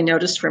things I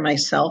noticed for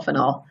myself, and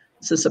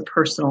this is a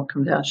personal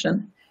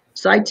confession,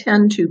 is I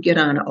tend to get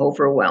on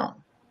overwhelm.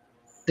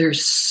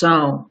 There's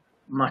so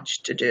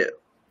much to do.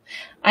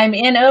 I'm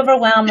in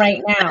overwhelm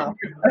right now.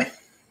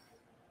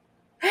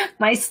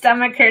 My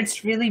stomach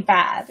hurts really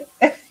bad.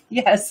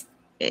 Yes.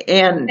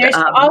 And there's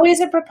always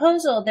a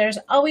proposal. There's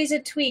always a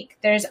tweak.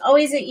 There's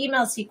always an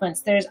email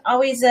sequence. There's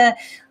always a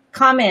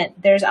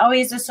comment. There's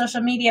always a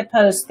social media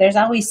post. There's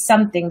always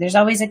something. There's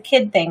always a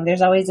kid thing.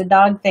 There's always a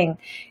dog thing.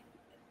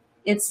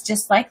 It's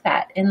just like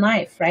that in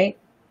life, right?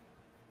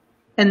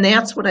 And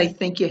that's what I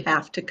think you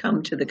have to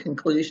come to the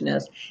conclusion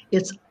is,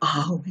 it's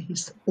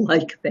always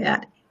like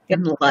that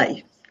in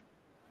life.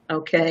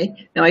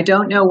 Okay. Now I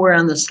don't know where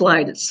on the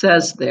slide it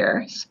says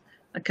there,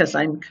 because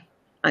I'm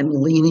I'm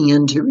leaning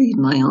in to read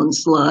my own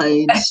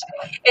slides.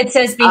 It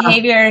says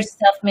behavior,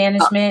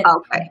 self-management,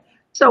 Okay.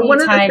 So pay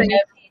one of the time, things, no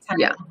pay time.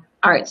 yeah.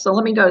 All right. So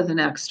let me go to the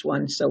next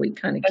one so we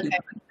kind of keep Okay.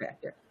 on track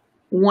here.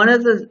 One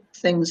of the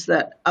things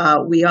that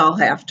we all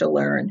have to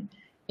learn,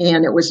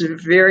 and it was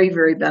very,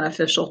 very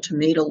beneficial to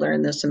me to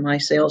learn this in my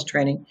sales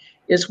training,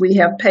 is we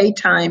have pay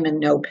time and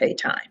no pay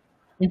time.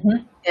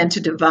 Mm-hmm. And to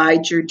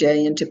divide your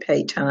day into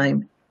pay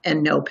time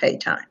and no pay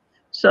time.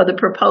 So the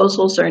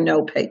proposals are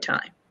no pay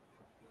time.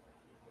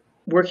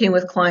 Working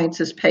with clients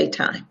is pay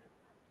time.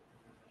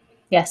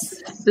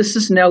 Yes. This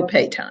is no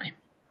pay time.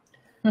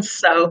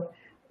 So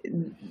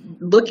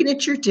looking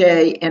at your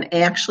day and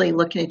actually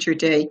looking at your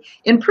day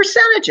in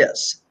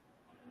percentages.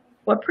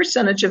 What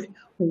percentage of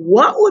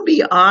what would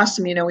be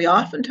awesome? You know, we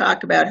often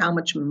talk about how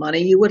much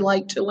money you would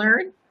like to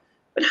learn,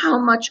 but how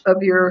much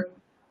of your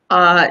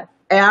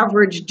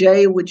average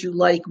day would you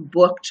like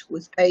booked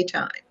with pay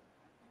time?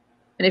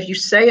 And if you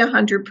say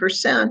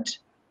 100%,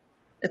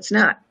 it's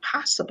not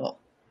possible.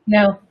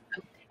 No.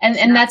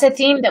 And that's a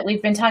theme that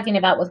we've been talking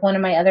about with one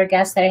of my other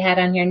guests that I had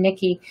on here,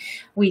 Nikki.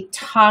 We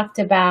talked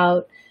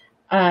about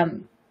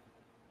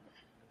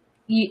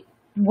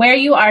where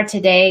you are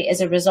today is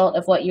a result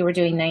of what you were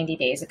doing 90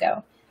 days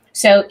ago.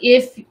 So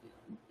if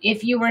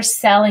you were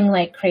selling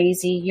like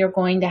crazy, you're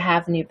going to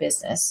have new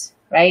business,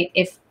 right?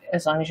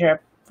 As long as you're a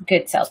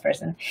good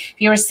salesperson. If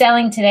you were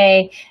selling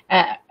today,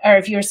 or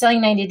if you were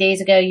selling 90 days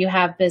ago, you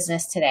have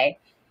business today.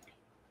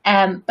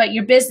 But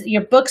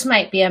your books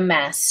might be a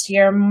mess.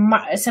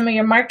 Some of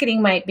your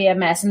marketing might be a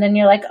mess. And then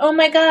you're like, oh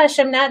my gosh,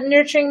 I'm not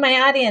nurturing my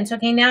audience.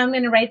 Okay, now I'm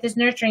going to write this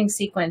nurturing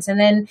sequence. And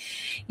then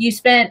you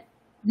spent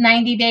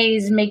 90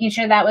 days making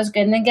sure that was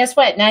good. And then guess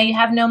what? Now you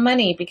have no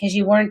money because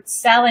you weren't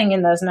selling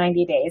in those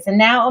 90 days. And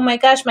now, oh my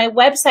gosh, my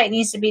website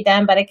needs to be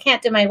done, but I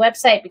can't do my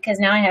website because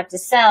now I have to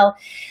sell.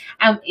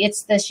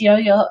 It's this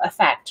yo-yo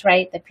effect,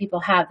 right? That people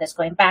have that's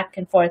going back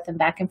and forth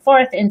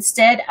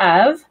instead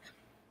of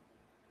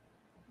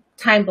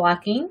time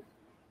blocking,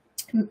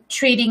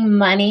 treating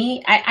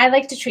money. I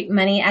like to treat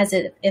money as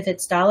if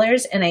it's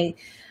dollars, and I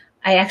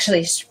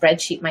actually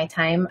spreadsheet my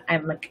time.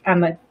 I'm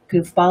a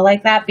goofball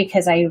like that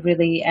because I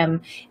really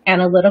am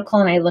analytical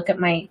and I look at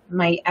my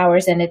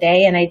hours in a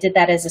day. And I did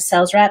that as a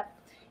sales rep.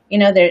 You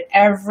know,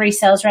 every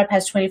sales rep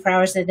has 24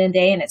 hours in a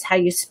day, and it's how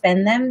you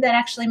spend them that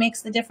actually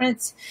makes the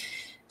difference.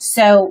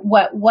 So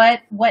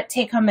what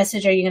take home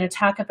message are you going to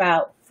talk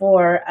about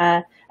for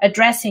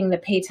addressing the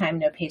pay time,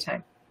 no pay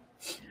time?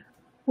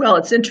 Well,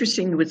 it's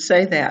interesting you would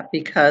say that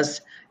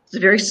because it's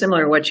very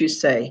similar to what you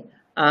say.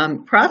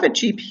 Profit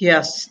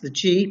GPS, the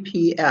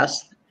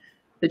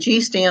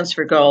G stands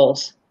for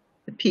goals,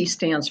 the P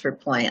stands for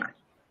plan.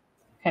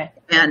 Okay.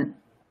 And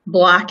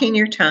blocking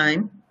your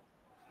time,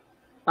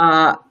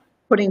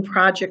 putting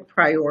project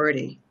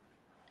priority,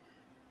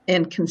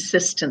 and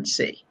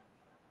consistency.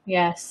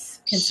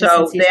 Yes.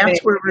 So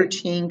that's where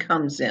routine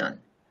comes in.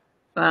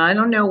 I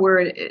don't know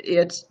where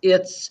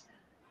it's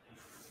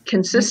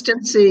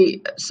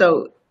consistency.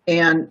 So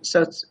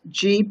it's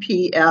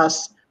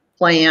GPS,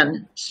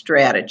 plan,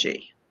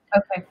 strategy.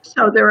 Okay.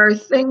 So there are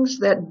things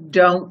that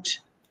don't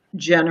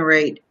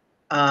generate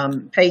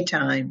pay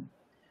time.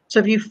 So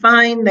if you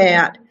find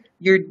that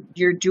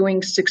you're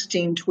doing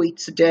 16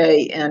 tweets a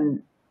day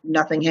and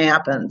nothing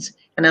happens,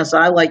 and as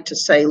I like to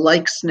say,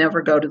 likes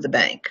never go to the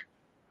bank.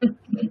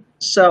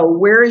 So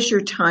where is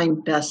your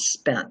time best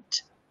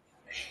spent?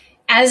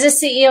 As a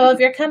CEO of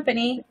your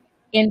company,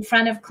 in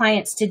front of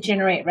clients to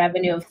generate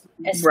revenue,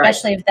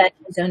 especially if that's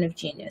the zone of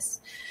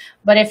genius.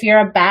 But if you're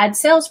a bad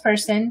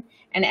salesperson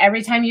and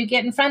every time you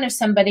get in front of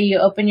somebody, you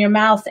open your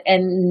mouth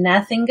and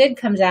nothing good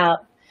comes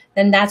out,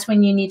 then that's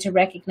when you need to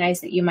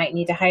recognize that you might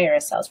need to hire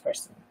a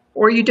salesperson.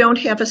 Or you don't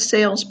have a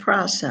sales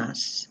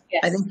process.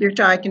 Yes. I think you're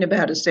talking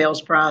about a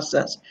sales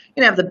process.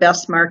 You can have the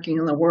best marketing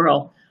in the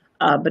world,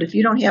 but if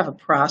you don't have a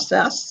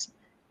process,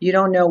 you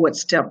don't know what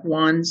step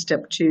 1,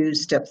 step 2,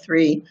 step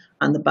 3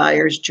 on the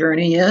buyer's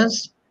journey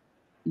is,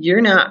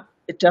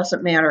 it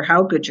doesn't matter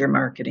how good your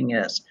marketing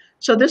is.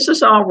 So this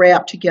is all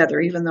wrapped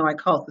together, even though I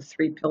call it the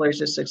 3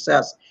 pillars of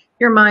success.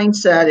 Your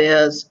mindset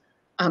is,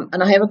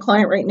 and I have a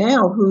client right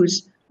now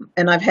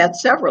and I've had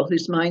several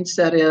whose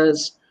mindset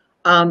is,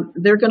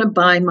 they're going to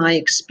buy my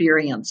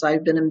experience.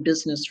 I've been in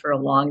business for a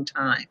long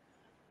time.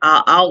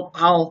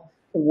 I'll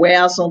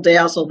wazzle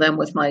dazzle them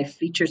with my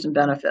features and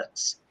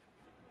benefits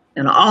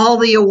and all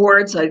the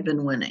awards I've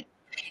been winning.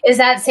 Is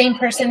that same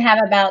person have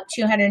about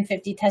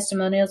 250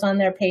 testimonials on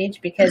their page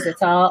because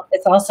it's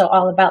also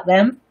all about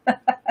them?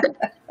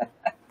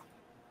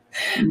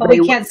 But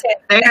we can't say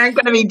they aren't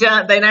going to be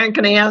done. They aren't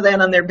going to have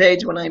that on their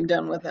page when I'm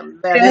done with them.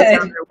 That is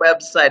on their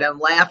website. I'm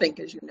laughing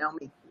because you know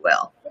me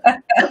well.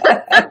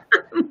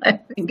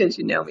 Because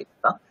you know me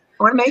well.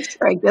 I want to make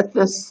sure I get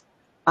this.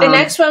 The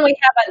next one we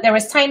have, there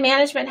was time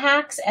management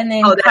hacks, and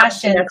then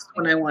that's the next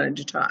one I wanted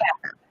to talk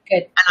about.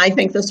 Good. And I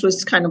think this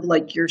was kind of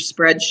like your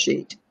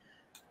spreadsheet.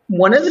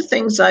 One of the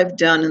things I've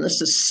done, and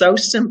this is so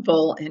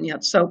simple and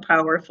yet so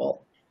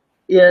powerful,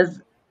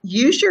 is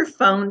use your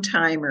phone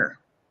timer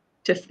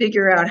to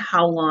figure out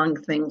how long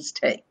things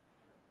take.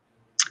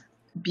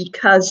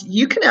 because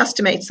you can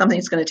estimate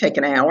something's going to take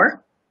an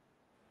hour,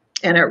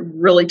 and it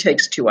really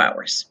takes 2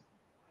 hours.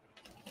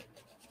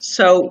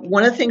 So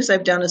one of the things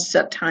I've done is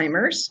set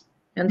timers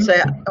and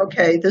say,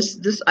 okay,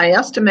 this I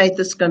estimate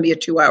this is going to be a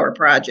 2-hour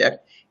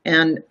project,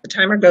 and the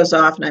timer goes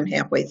off and I'm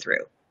halfway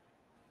through.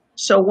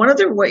 So one of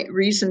the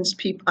reasons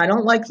I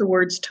don't like the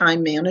words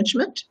time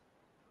management,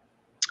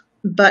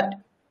 but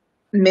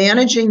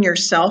managing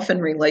yourself in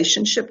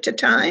relationship to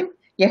time,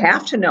 you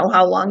have to know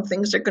how long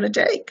things are going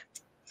to take.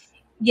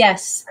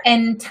 Yes,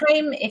 and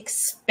time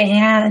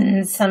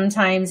expands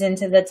sometimes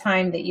into the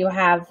time that you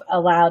have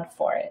allowed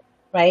for it,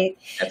 right?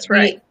 That's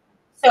right.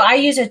 So I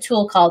use a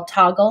tool called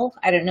Toggle.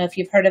 I don't know if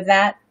you've heard of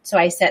that. So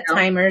I set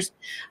timers.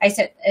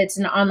 It's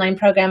an online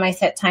program. I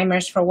set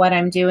timers for what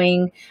I'm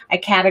doing. I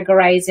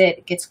categorize it.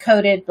 It gets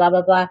coded, blah,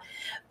 blah, blah.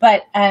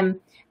 But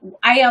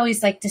I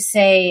always like to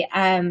say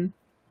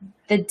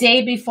the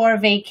day before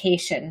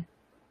vacation.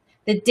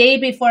 The day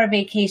before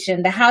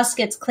vacation, the house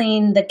gets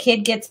cleaned, the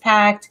kid gets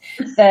packed,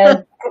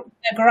 the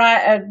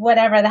garage,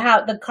 whatever,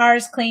 the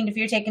car's cleaned if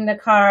you're taking the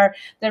car,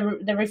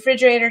 the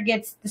refrigerator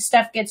the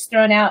stuff gets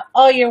thrown out,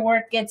 all your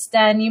work gets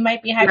done. You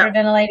might be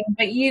hyperventilating,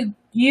 but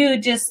you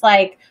just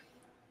like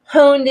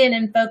honed in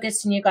and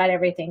focused and you got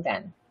everything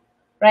done.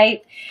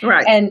 Right.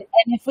 Right. And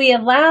if we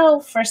allow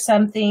for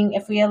something,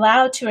 if we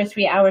allow 2 or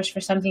 3 hours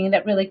for something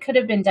that really could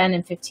have been done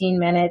in 15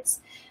 minutes,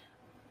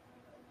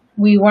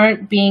 we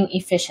weren't being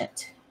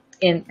efficient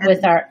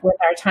with our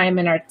time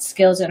and our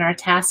skills and our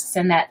tasks,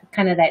 and that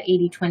kind of that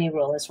 80-20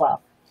 rule as well.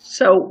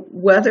 So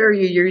whether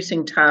you're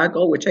using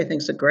Toggle, which I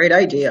think is a great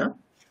idea,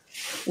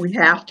 we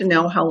have to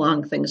know how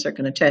long things are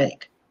going to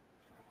take,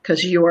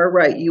 because you are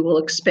right. You will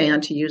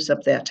expand to use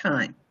up that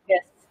time.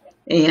 Yes.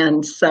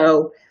 And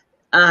so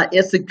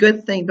it's a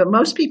good thing, but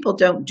most people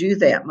don't do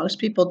that. Most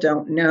people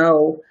don't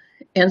know.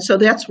 And so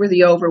that's where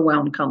the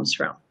overwhelm comes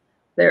from.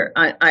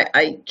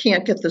 I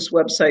can't get this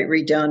website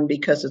redone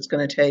because it's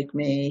going to take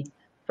me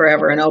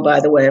forever. And oh,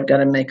 by the way, I've got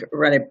to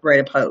write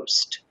a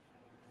post.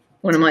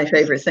 One of my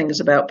favorite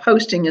things about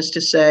posting is to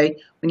say,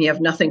 when you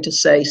have nothing to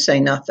say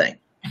nothing.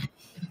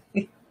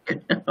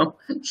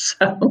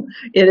 So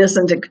it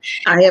isn't.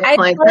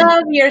 I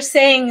love your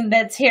saying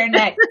that's here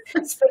next.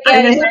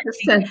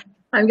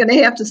 I'm going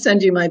to have to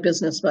send you my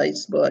business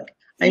advice book.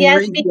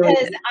 Yes,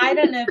 because I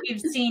don't know if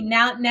you've seen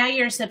now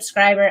you're a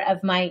subscriber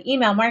of my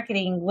email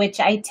marketing,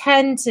 which I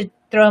tend to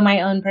throw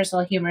my own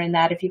personal humor in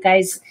that. If you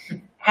guys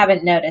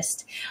haven't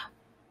noticed.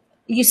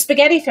 You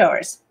spaghetti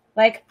throwers.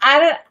 Like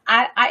I've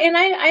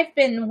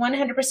been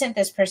 100%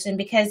 this person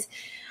because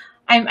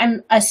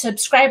I'm a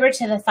subscriber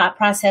to the thought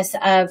process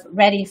of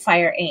ready,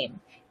 fire,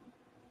 aim.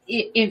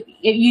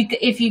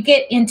 If you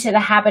get into the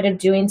habit of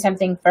doing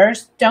something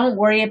first, don't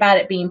worry about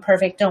it being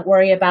perfect. Don't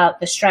worry about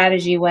the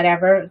strategy,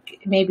 whatever.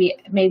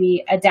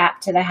 Maybe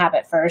adapt to the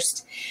habit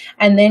first,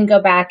 and then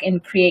go back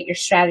and create your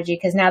strategy,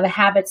 because now the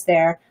habit's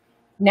there.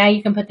 Now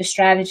you can put the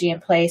strategy in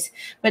place,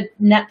 but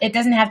it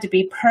doesn't have to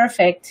be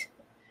perfect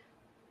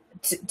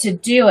to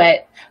do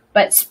it.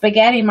 But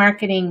spaghetti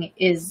marketing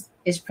is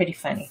pretty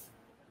funny.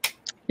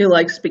 You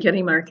like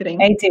spaghetti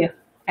marketing?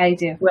 I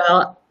do.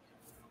 Well,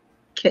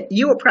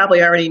 you will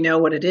probably already know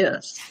what it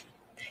is.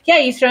 Yeah,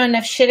 you throw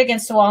enough shit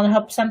against the wall and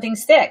hope something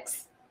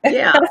sticks.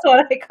 Yeah. That's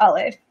what I call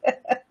it.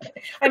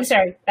 I'm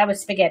sorry, that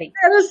was spaghetti.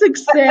 That is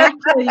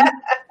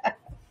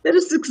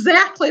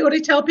exactly what I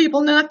tell people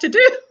not to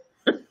do.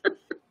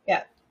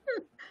 Yeah.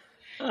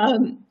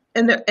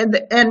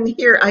 And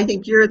here, I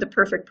think you're the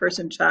perfect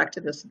person to talk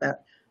to this about.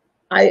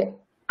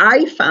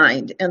 I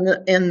find,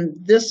 and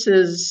this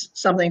is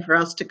something for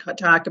us to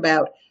talk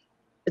about.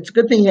 It's a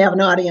good thing you have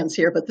an audience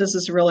here, but this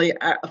is really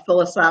a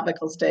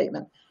philosophical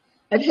statement.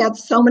 I've had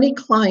so many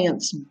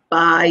clients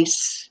buy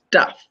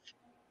stuff.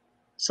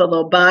 So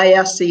they'll buy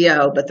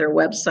SEO, but their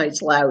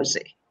website's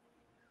lousy.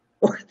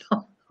 Or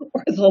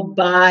they'll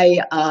buy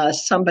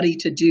somebody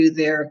to do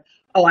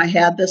I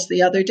had this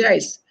the other day.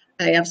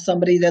 I have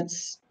somebody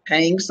that's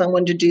paying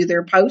someone to do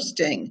their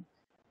posting,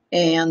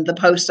 and the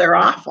posts are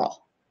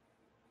awful.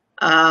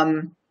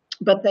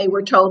 But they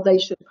were told they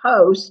should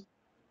post,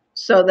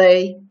 so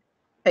they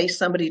pay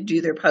somebody to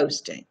do their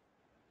posting.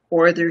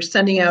 Or they're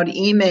sending out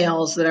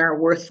emails that are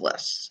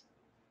worthless.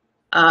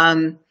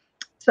 So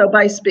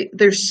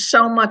there's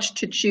so much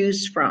to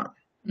choose from.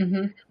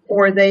 Mm-hmm.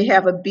 Or they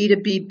have a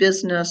B2B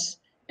business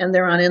and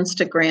they're on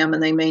Instagram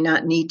and they may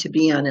not need to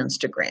be on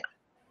Instagram.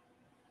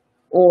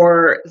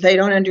 Or they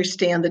don't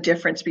understand the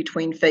difference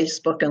between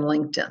Facebook and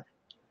LinkedIn.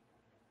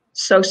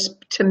 So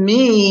to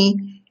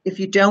me, if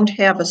you don't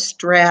have a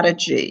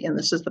strategy, and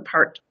this is the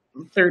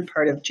third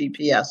part of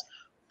GPS,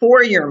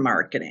 for your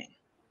marketing,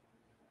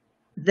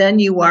 then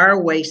you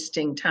are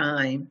wasting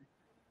time.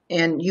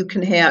 And you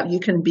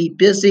can be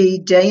busy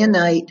day and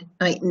night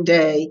and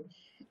day,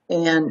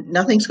 and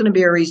nothing's going to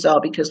be a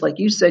result, because like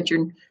you said,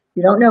 you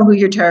don't know who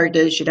your target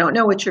is, you don't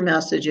know what your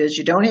message is,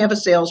 you don't have a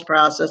sales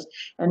process,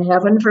 and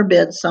heaven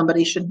forbid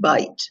somebody should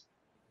bite,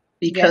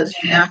 because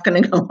You're not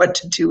going to know what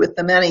to do with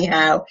them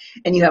anyhow.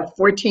 And you have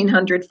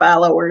 1,400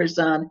 followers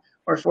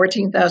or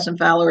 14,000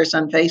 followers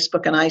on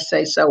Facebook, and I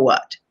say, so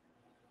what?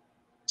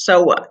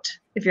 So what?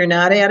 If you're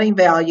not adding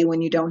value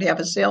and you don't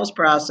have a sales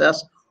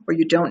process, or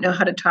you don't know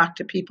how to talk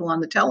to people on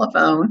the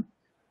telephone,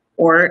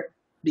 or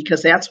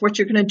because that's what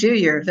you're going to do,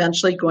 you're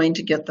eventually going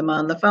to get them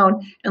on the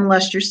phone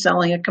unless you're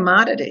selling a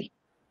commodity.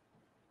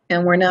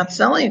 And we're not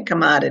selling a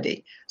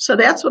commodity. So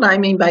that's what I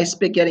mean by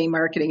spaghetti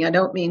marketing. I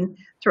don't mean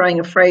throwing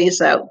a phrase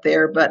out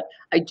there, but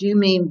I do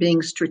mean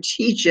being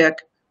strategic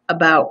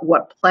about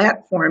what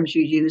platforms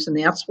you use. And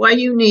that's why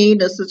you need,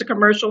 this is a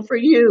commercial for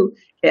you,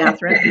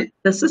 Kathryn.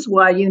 This is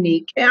why you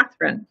need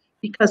Kathryn.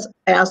 Because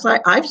as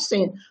I've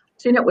seen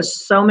it with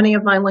so many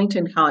of my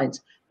LinkedIn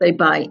clients, they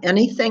buy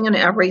anything and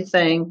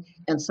everything,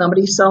 and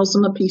somebody sells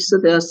them a piece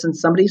of this and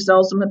somebody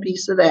sells them a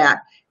piece of that,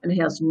 and it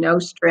has no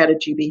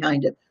strategy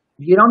behind it.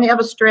 If you don't have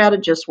a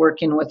strategist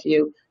working with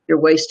you, you're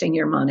wasting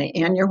your money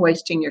and you're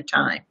wasting your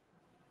time.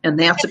 And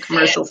that's a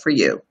commercial for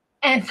you.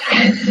 And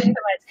thank you so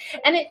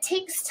much. And it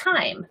takes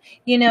time.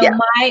 You know,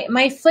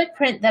 my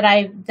footprint that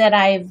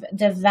I've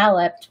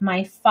developed,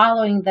 my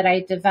following that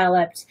I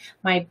developed,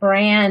 my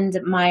brand,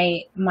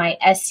 my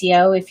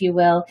SEO, if you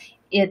will,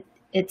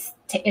 it's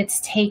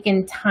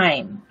taken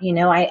time. You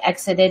know, I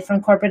exited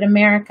from corporate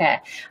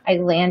America. I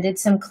landed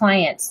some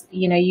clients.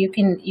 You know, you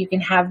can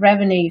have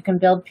revenue, you can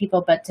build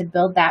people, but to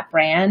build that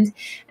brand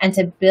and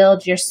to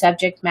build your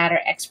subject matter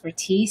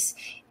expertise,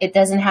 it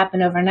doesn't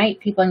happen overnight,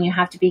 people, and you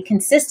have to be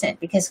consistent,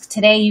 because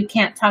today you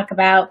can't talk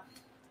about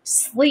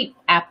sleep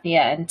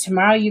apnea and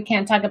tomorrow you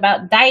can't talk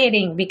about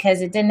dieting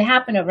because it didn't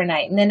happen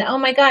overnight. And then, oh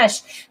my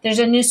gosh, there's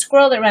a new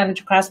squirrel that ran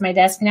across my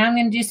desk. Now I'm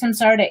going to do some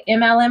sort of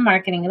MLM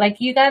marketing. Like,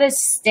 you got to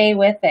stay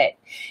with it.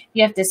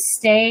 You have to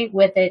stay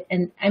with it.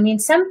 And I mean,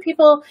 some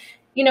people,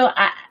 you know,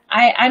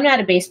 I'm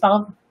not a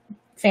baseball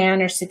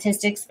fan or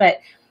statistics, but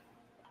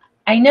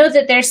I know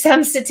that there's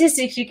some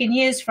statistics you can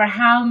use for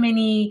how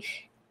many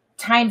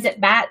times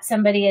at bat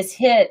somebody has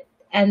hit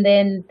and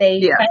then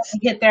they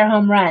hit their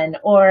home run,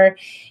 or,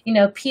 you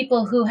know,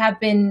 people who have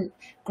been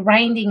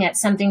grinding at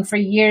something for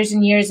years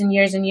and years and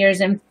years and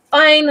years, and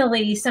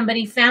finally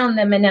somebody found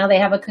them and now they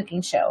have a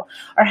cooking show.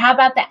 Or how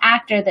about the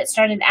actor that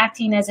started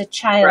acting as a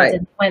child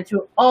and went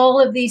through all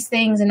of these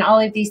things and all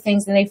of these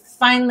things, and they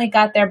finally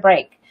got their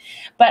break.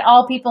 But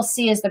all people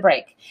see is the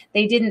break.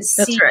 They didn't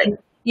see,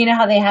 you know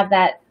how they have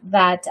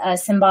that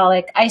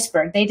symbolic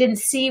iceberg. They didn't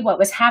see what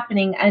was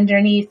happening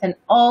underneath and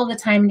all the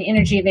time and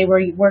energy they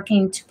were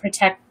working to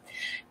protect,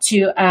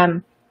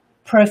 to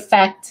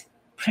perfect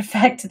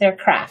their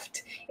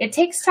craft. It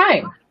takes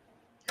time.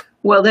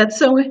 Well, that's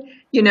so,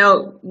 you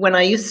know, when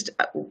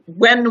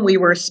we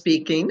were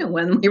speaking,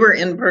 when we were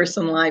in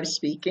person live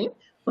speaking,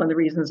 one of the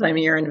reasons I'm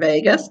here in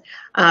Vegas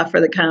for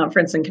the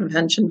conference and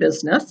convention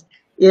business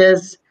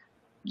is,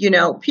 you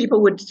know,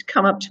 people would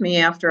come up to me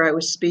after I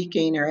was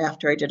speaking or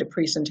after I did a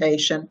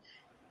presentation,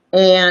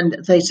 and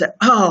they said,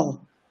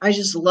 "Oh, I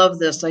just love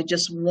this. I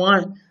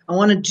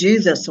want to do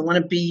this. I want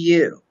to be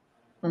you.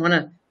 I want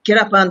to get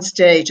up on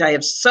stage. I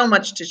have so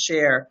much to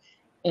share."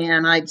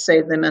 And I'd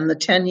say to them, in the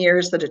 10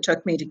 years that it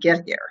took me to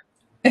get here.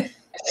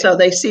 So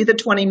they see the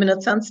 20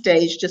 minutes on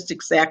stage, just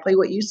exactly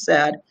what you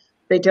said.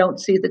 They don't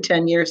see the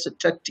 10 years it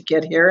took to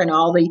get here and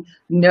all the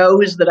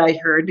no's that I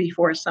heard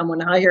before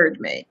someone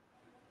hired me.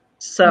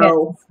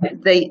 So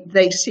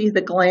they see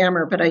the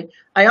glamour, but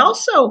I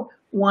also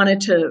wanted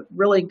to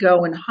really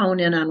go and hone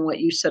in on what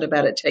you said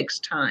about it takes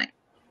time.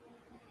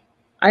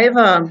 I have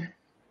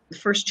the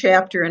first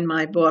chapter in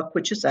my book,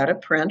 which is out of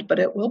print, but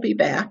it will be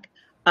back,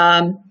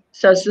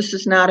 says this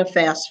is not a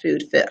fast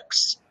food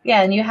fix.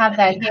 Yeah, and you have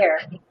that here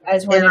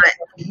as well.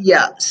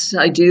 Yes,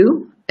 I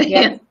do.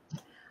 Yeah.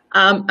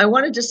 I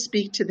wanted to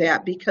speak to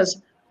that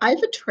because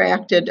I've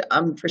attracted,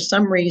 for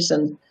some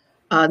reason,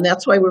 and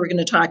that's why we were going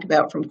to talk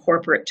about from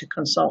corporate to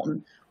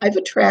consultant. I've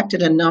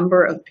attracted a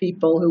number of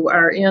people who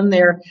are in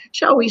their,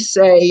 shall we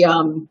say,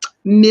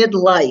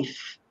 midlife.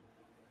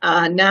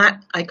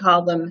 I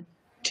call them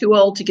too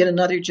old to get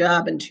another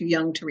job and too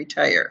young to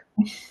retire.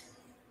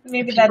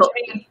 Maybe that's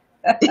me.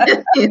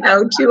 You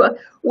know,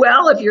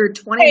 well, if you're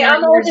 29 hey,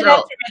 I'm old years enough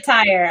old. to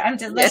retire. I'm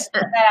just, let's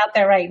put that out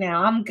there right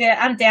now. I'm good.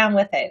 I'm down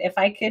with it. If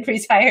I could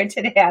retire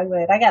today, I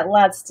would. I got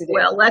lots to do.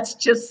 Well, let's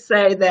just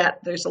say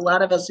that there's a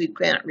lot of us who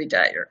can't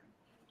retire.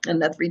 And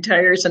that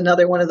retire is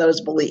another one of those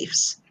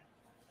beliefs.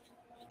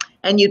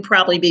 And you'd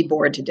probably be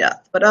bored to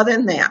death. But other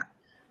than that,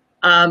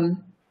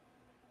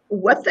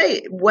 what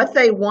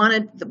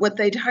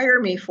they'd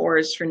hire me for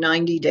is for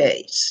 90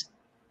 days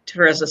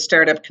as a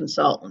startup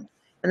consultant.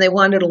 And they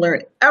wanted to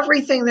learn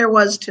everything there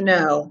was to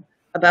know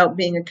about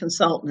being a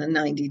consultant in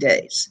 90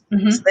 days.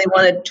 Mm-hmm. So they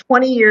wanted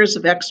 20 years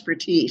of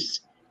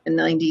expertise in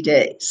 90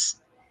 days.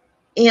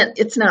 And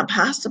it's not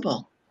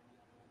possible.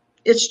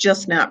 It's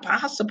just not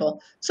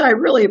possible. So I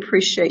really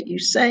appreciate you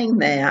saying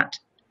that.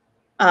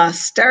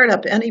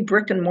 Any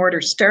brick and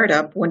mortar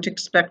startup wouldn't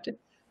expect it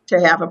to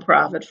have a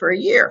profit for a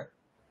year.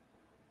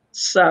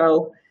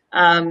 So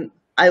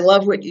I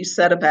love what you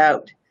said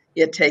about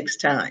it takes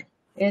time.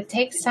 It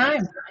takes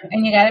time,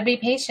 and you got to be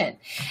patient.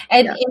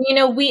 And, you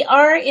know, we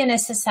are in a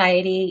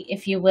society,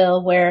 if you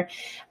will, where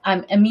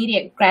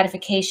immediate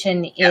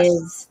gratification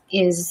is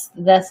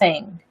the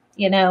thing.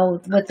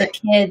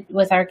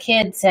 with our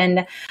kids.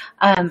 And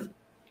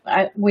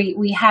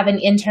we have an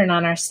intern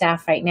on our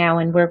staff right now,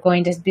 and we're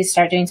going to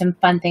start doing some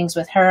fun things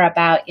with her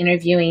about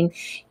interviewing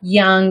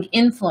young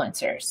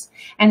influencers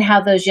and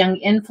how those young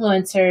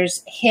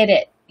influencers hit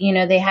it.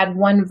 They had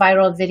one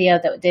viral video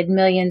that did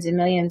millions and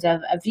millions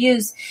of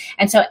views.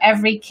 And so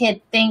every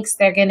kid thinks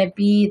they're going to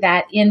be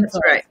that influencer. That's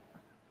right.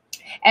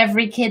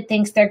 Every kid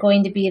thinks they're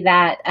going to be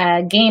that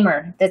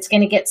gamer that's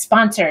going to get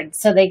sponsored.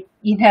 So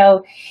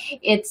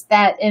it's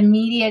that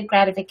immediate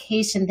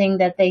gratification thing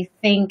that they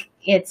think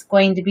it's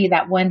going to be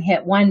that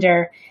one-hit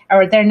wonder,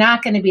 or they're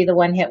not going to be the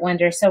one-hit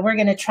wonder. So we're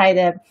going to try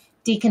to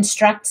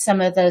deconstruct some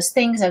of those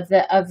things of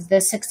the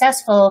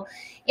successful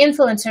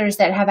influencers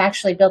that have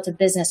actually built a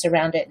business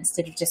around it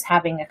instead of just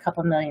having a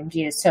couple million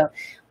views. So,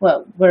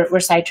 well, we're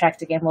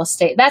sidetracked again. We'll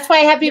stay. That's why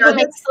I have people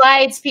make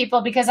slides,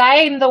 people, because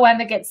I'm the one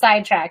that gets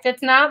sidetracked.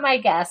 It's not my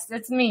guest.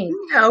 It's me.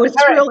 No,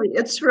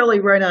 it's really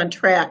right on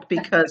track,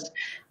 because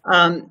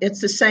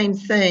it's the same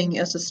thing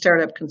as a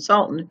startup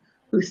consultant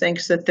who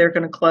thinks that they're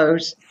going to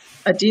close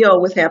a deal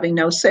with having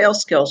no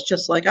sales skills,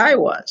 just like I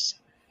was.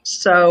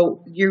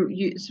 So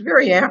it's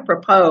very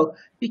apropos,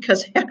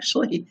 because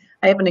actually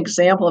I have an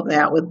example of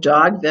that with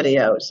dog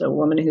videos. A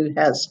woman who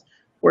has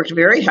worked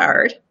very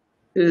hard,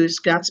 who's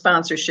got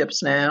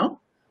sponsorships now,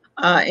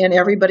 and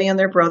everybody and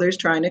their brother's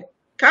trying to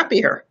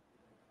copy her.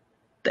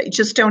 They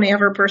just don't have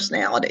her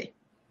personality.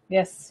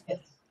 Yes.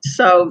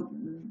 So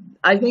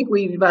I think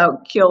we've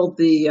about killed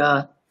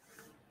the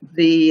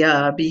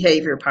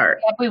behavior part.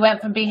 Yep, we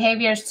went from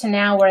behaviors to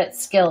now we're at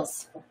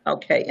skills.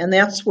 Okay, and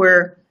that's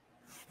the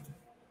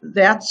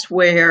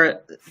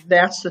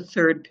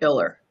third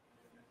pillar.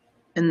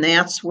 And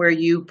that's where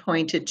you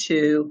pointed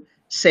to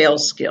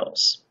sales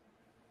skills.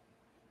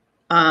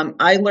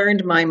 I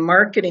learned my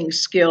marketing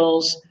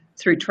skills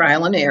through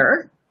trial and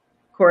error,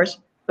 of course,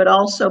 but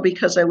also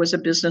because I was a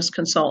business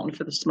consultant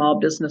for the Small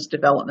Business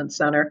Development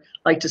Center.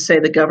 I like to say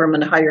the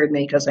government hired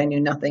me because I knew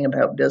nothing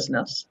about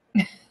business.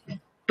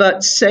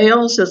 But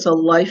sales is a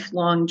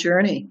lifelong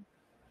journey.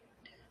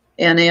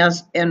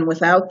 And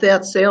without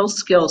that sales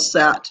skill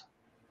set,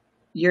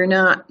 you're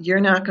not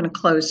going to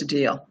close a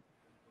deal.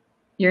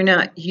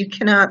 You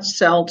cannot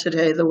sell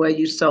today the way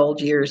you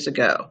sold years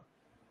ago.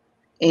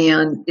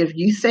 And if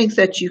you think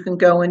that you can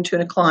go into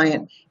a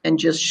client and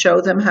just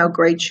show them how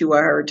great you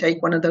are, or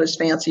take one of those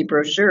fancy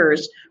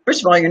brochures,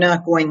 first of all, you're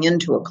not going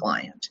into a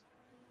client.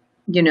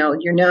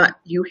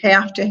 You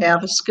have to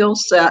have a skill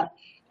set.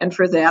 And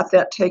for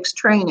that takes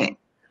training.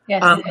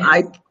 Yes.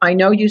 I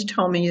know you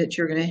told me that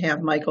you're going to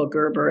have Michael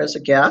Gerber as a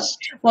guest.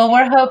 Well,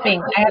 we're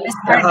hoping. I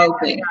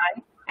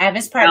have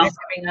his partner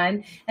coming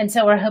on. And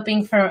so we're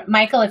hoping for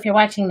Michael, if you're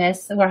watching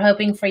this, we're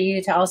hoping for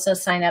you to also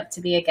sign up to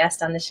be a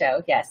guest on the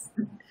show. Yes.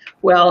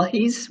 Well,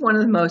 he's one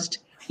of the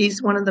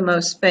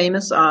most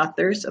famous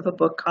authors of a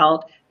book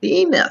called The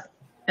E-Myth.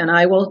 And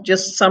I will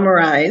just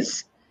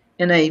summarize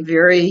in a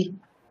very,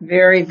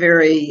 very,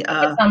 very...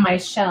 it's on my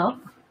shelf.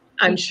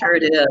 I'm sure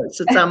it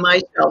is. It's on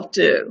my shelf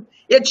too.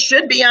 It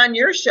should be on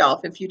your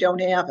shelf if you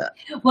don't have it.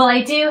 Well,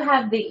 I do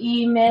have the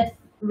E-Myth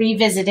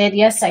Revisited.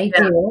 Yes, I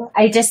do.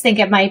 I just think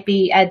it might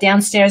be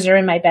downstairs or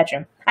in my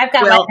bedroom. I've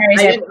got my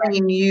I didn't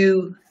mean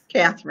you,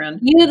 Kathryn.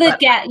 You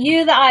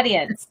the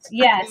audience.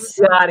 Yes.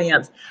 The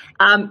audience.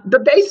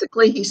 But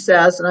basically he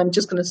says, and I'm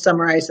just going to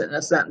summarize it in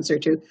a sentence or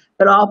two,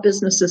 that all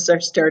businesses are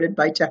started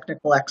by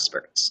technical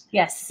experts.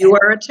 Yes. You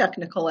are a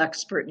technical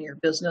expert in your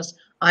business.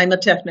 I'm a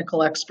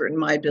technical expert in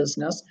my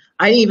business.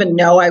 I didn't even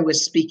know I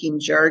was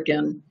speaking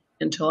jargon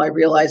until I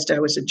realized I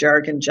was a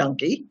jargon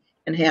junkie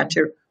and had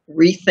to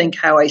rethink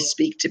how I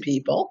speak to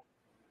people.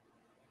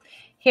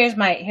 Here's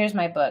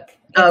my book.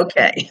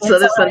 Okay, so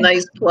this is a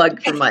nice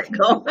plug for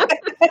Michael.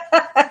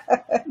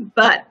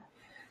 But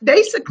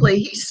basically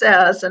he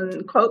says,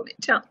 and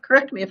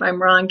correct me if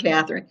I'm wrong,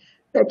 Kathryn,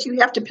 that you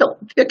have to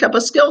pick up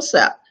a skill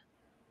set.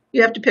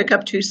 You have to pick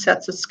up 2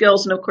 sets of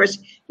skills. And of course,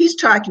 he's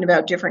talking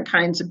about different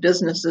kinds of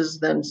businesses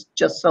than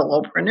just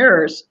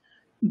solopreneurs.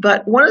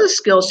 But one of the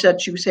skill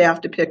sets you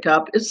have to pick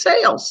up is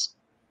sales.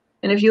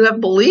 And if you have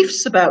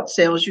beliefs about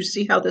sales, you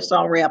see how this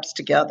all wraps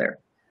together.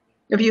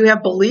 If you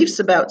have beliefs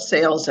about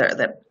sales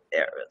that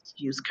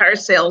used car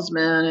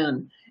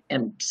salesmen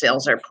and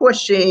sales are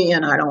pushy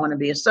and I don't want to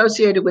be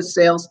associated with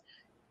sales,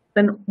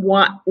 then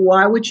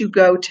why would you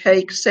go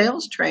take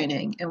sales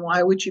training, and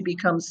why would you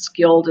become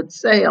skilled at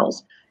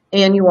sales?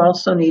 And you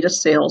also need a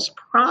sales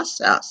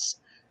process.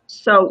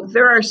 So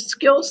there are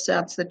skill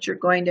sets that you're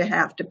going to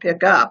have to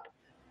pick up.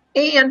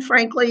 And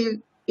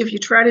frankly, if you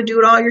try to do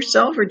it all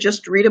yourself or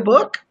just read a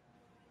book,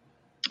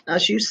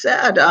 as you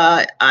said,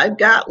 I've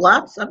got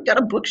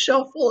a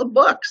bookshelf full of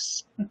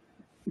books.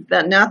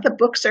 Not that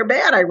books are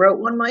bad. I wrote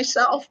one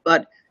myself,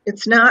 but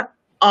it's not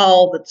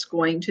all that's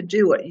going to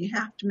do it. You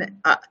have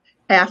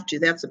to.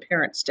 That's a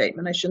parent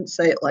statement. I shouldn't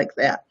say it like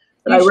that.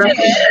 But you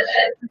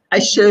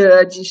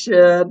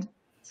should.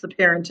 It's the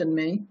parent in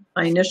me.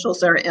 My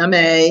initials are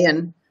MA,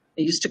 and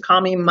they used to call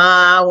me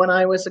Ma when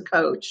I was a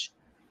coach.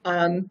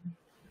 I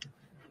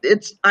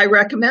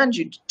recommend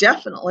you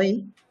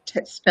definitely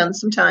spend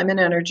some time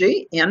and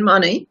energy and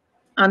money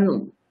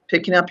on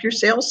picking up your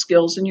sales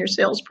skills and your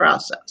sales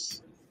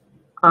process.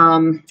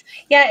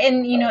 Yeah,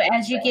 and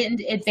as you get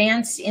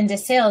advanced into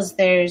sales,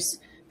 there's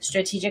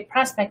strategic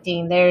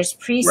prospecting, there's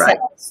pre-sales, right.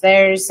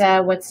 there's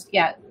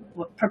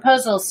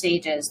proposal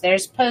stages,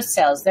 there's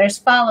post-sales, there's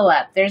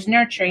follow-up, there's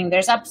nurturing,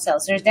 there's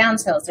upsells, there's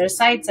downsells, there's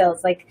side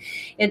sales. Like,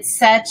 it's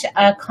such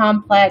a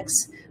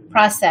complex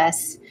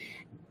process.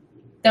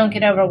 Don't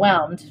get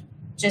overwhelmed.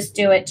 Just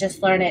do it.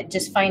 Just learn it.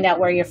 Just find out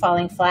where you're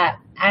falling flat.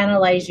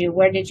 Analyze you.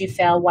 Where did you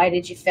fail? Why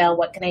did you fail?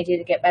 What can I do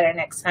to get better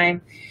next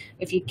time?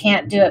 If you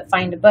can't do it,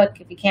 find a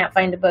book. If you can't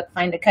find a book,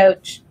 find a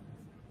coach.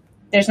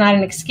 There's not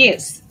an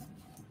excuse,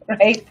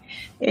 right?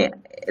 Yeah,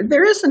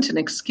 there isn't an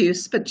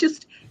excuse, but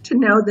just to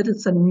know that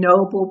it's a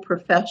noble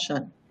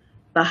profession.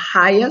 The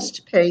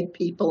highest paid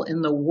people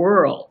in the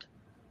world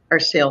are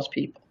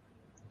salespeople.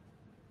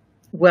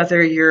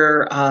 Whether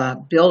you're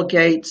Bill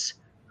Gates,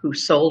 who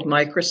sold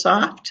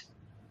Microsoft,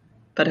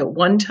 but at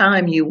one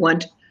time you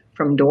went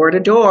from door to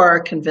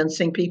door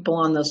convincing people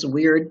on this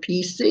weird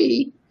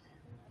PC.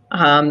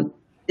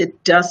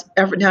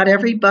 Not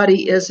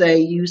everybody is a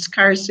used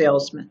car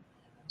salesman.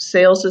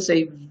 Sales is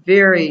a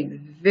very,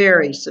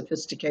 very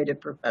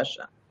sophisticated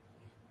profession.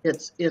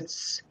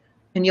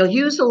 And you'll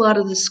use a lot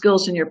of the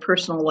skills in your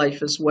personal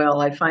life as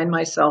well. I find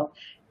myself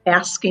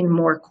asking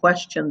more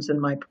questions in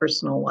my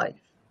personal life.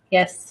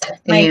 Yes,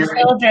 my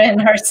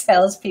children are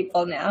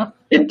salespeople now.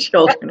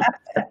 Children.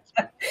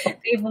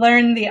 They've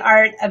learned the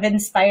art of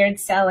inspired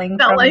selling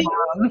from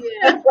mom.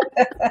 Yeah.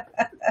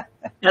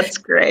 That's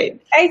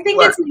great. I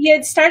think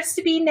it starts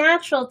to be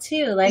natural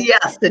too. Like,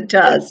 yes, it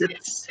does.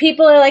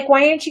 People are like,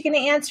 "Why aren't you going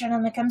to answer?" And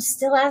I'm like, "I'm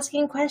still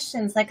asking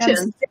questions. Like, I'm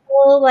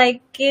still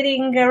like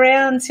getting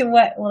around to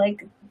what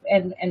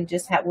and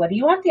just what do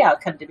you want the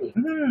outcome to be?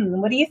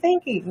 What are you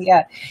thinking?"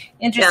 Yeah,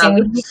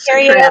 interesting.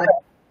 Yeah,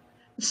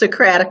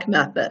 Socratic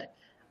method.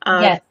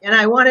 Yes. And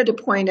I wanted to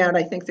point out,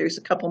 I think there's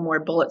a couple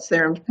more bullets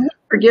there. And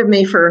forgive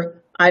me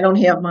I don't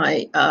have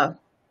my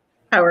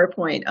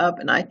PowerPoint up,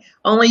 and I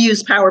only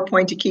use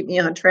PowerPoint to keep me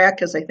on track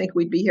because I think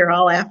we'd be here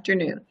all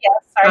afternoon.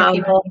 Yes, sorry,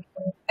 people.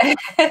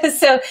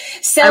 So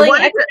selling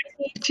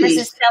expertise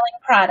versus selling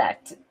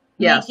product,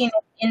 making it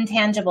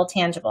intangible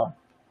tangible.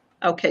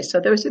 Okay,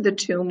 so those are the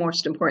two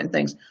most important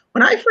things.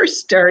 When I first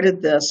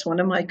started this, one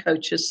of my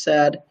coaches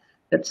said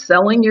that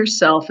selling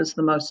yourself is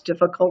the most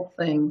difficult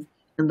thing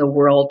in the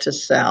world to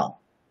sell.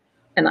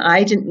 And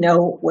I didn't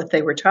know what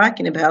they were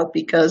talking about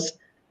because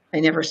I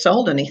never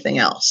sold anything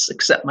else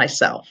except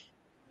myself.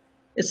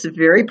 It's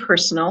very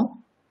personal.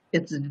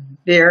 It's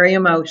very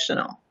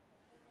emotional.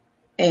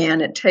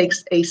 And it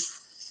takes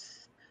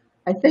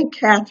I think,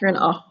 Kathryn,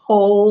 a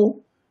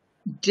whole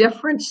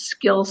different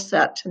skill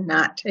set to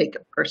not take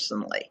it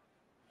personally.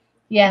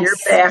 Yes. Your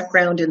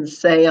background in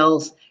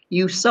sales,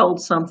 you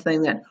sold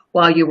something that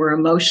while you were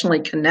emotionally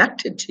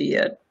connected to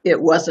it,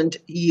 it wasn't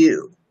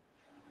you.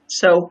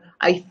 So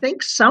I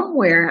think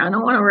somewhere, I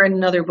don't want to write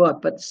another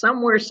book, but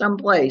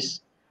someplace,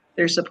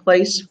 there's a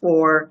place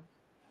for,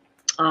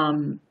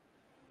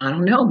 I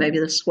don't know, maybe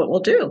this is what we'll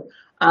do.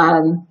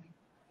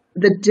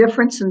 The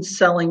difference in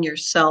selling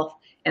yourself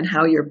and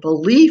how your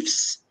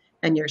beliefs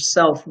and your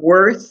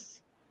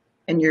self-worth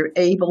and you're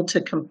able to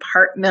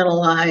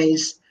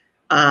compartmentalize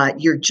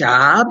your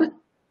job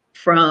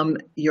from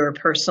your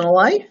personal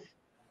life.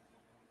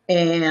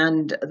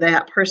 And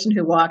that person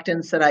who walked in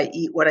and said, "I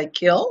eat what I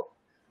kill."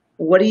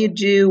 What do you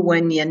do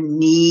when you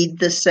need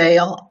the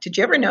sale? Did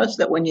you ever notice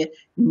that when you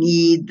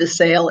need the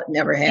sale, it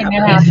never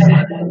happens?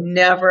 It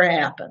never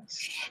happens.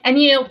 And,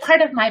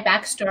 part of my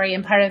backstory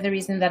and part of the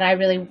reason that I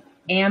really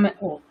I'm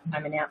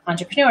an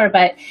entrepreneur,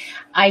 but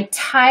I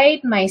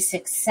tied my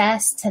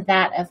success to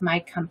that of my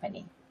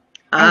company.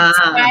 I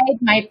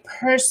tied my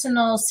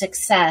personal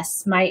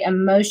success, my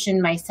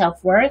emotion, my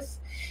self-worth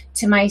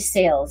to my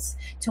sales,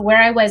 to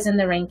where I was in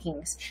the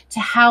rankings, to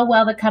how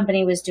well the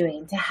company was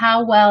doing, to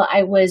how well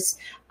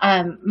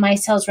my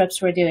sales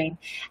reps were doing.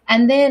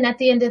 And then at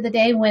the end of the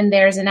day, when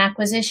there's an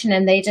acquisition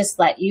and they just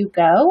let you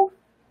go,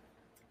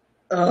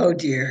 oh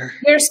dear,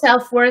 your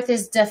self-worth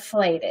is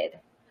deflated,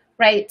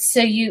 right?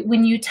 So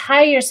when you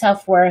tie your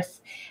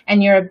self-worth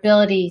and your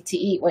ability to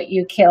eat what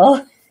you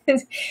kill,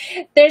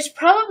 there's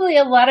probably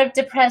a lot of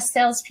depressed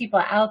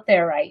salespeople out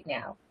there right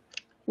now.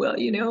 Well,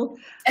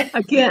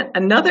 again,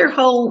 another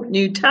whole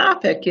new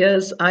topic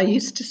is I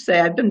used to say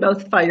I've been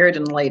both fired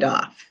and laid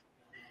off.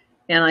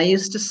 And I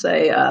used to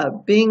say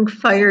being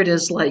fired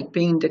is like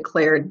being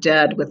declared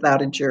dead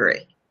without a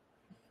jury.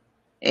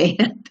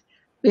 And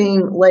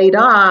being laid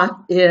off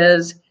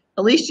is,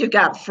 at least you've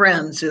got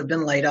friends who have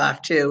been laid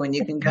off too, and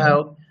you can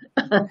go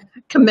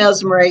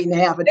commiserate and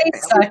have a they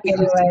suck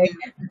anyway.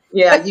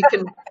 Yeah,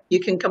 you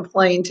can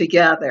complain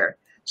together.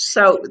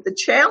 So the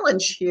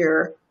challenge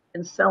here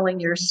in selling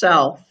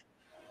yourself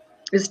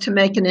is to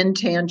make an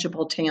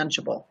intangible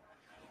tangible.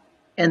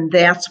 And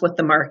that's what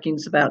the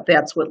marketing's about.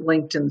 That's what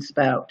LinkedIn's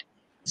about.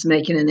 It's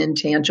making an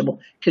intangible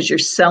because you're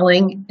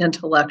selling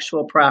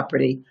intellectual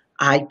property,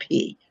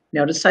 IP.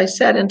 Notice I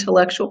said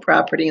intellectual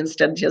property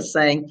instead of just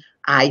saying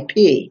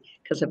IP,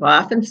 because I've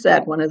often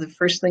said one of the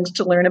first things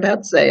to learn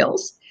about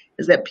sales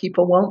is that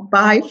people won't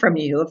buy from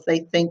you if they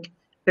think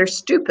they're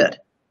stupid.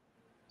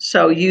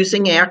 So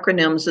using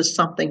acronyms is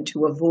something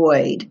to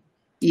avoid,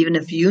 even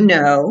if you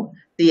know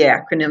the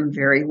acronym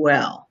very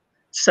well.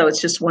 So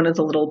it's just one of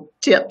the little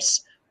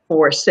tips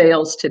for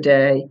sales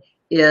today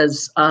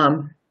is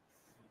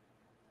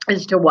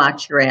to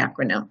watch your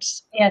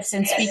acronyms. Yes,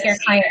 and speak your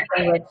client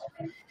language.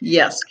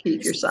 Yes,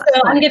 keep your So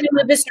I'm going to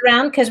move this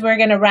around because we're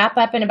going to wrap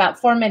up in about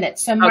 4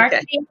 minutes. So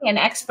marketing and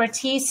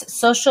expertise,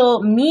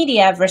 social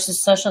media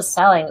versus social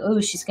selling.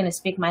 Ooh, she's going to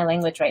speak my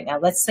language right now.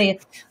 Let's see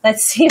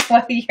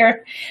what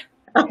you're.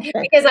 Okay.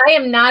 Because I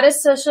am not a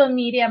social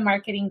media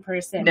marketing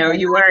person. No,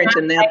 you aren't.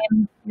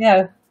 And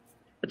no.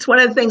 It's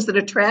one of the things that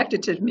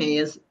attracted to me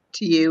is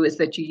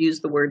that you use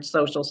the word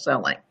social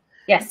selling.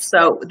 Yes.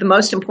 So the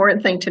most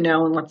important thing to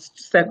know, and let's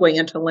segue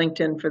into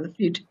LinkedIn for the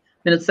few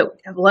minutes that we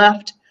have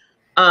left,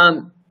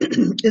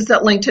 is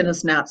that LinkedIn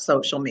is not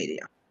social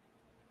media.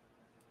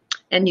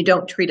 And you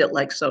don't treat it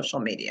like social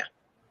media.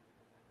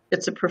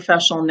 It's a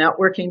professional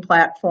networking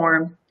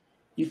platform.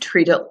 You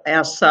treat it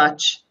as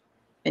such,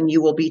 and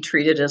you will be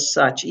treated as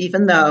such,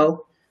 even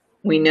though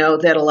we know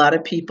that a lot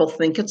of people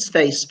think it's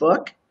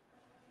Facebook,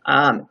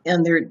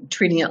 and they're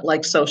treating it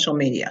like social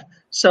media.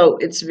 So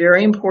it's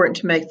very important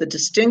to make the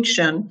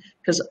distinction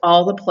because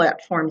all the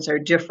platforms are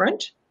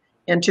different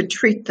and to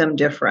treat them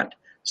different.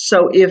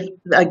 So if,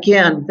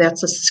 again,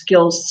 that's a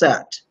skill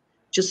set,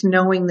 just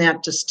knowing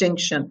that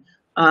distinction.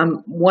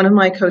 One of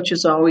my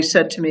coaches always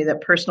said to me that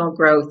personal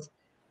growth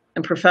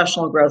and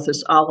professional growth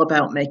is all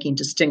about making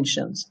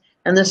distinctions.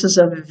 And this is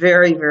a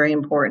very, very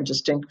important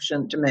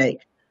distinction to make,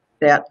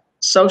 that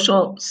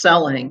social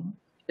selling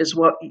is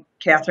what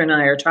Kathryn and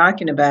I are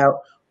talking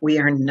about. We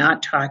are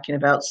not talking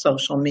about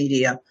social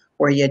media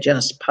where you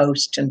just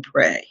post and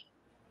pray.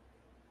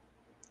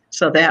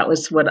 So that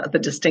was what the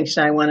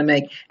distinction I want to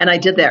make. And I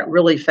did that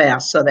really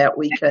fast so that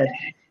we could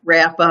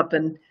wrap up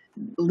and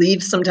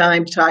leave some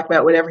time to talk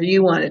about whatever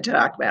you want to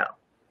talk about.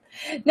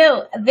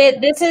 No,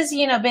 this has,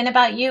 been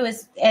about you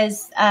as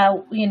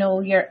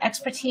your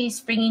expertise,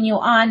 bringing you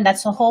on.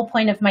 That's the whole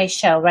point of my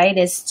show, right?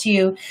 Is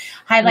to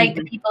highlight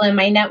the people in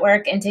my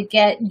network and to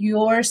get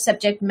your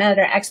subject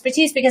matter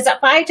expertise. Because if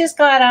I just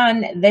got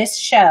on this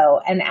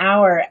show an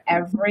hour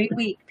every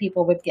week,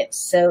 people would get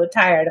so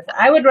tired of it.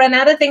 I would run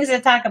out of things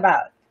to talk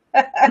about.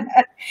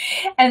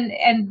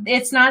 and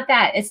it's not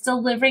that. It's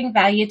delivering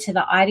value to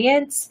the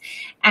audience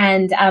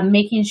and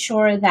making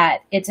sure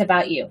that it's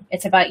about you.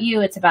 It's about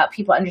you. It's about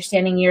people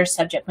understanding your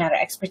subject matter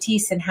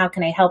expertise and how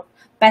can I help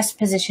best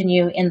position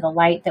you in the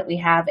light that we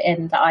have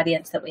in the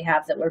audience that we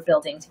have that we're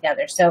building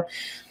together. So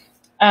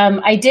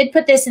I did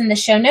put this in the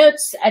show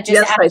notes.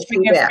 Just ask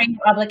for your free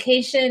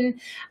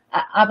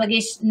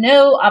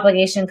no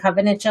obligation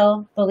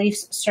confidential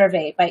beliefs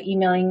survey by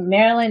emailing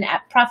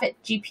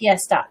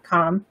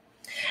Marilyn@profitgps.com.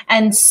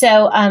 And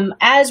so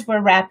as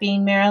we're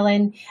wrapping,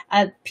 Marilyn,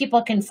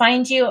 people can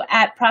find you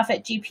at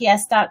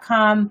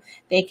profitgps.com.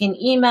 They can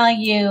email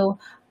you.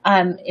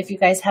 If you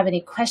guys have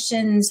any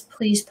questions,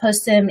 please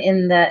post them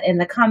in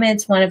the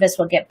comments. One of us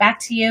will get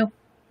back to you.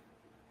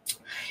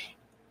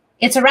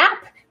 It's a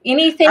wrap.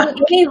 Any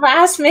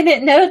last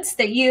minute notes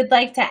that you'd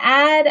like to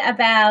add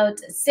about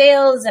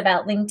sales,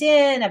 about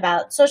LinkedIn,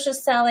 about social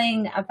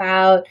selling,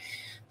 about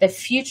the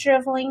future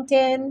of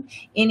LinkedIn?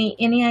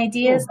 Any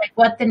ideas like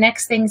what the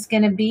next thing's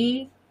going to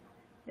be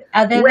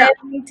other than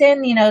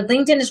LinkedIn?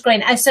 LinkedIn is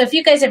growing. So if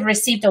you guys have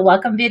received a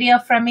welcome video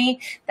from me,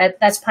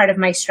 that's part of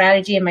my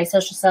strategy and my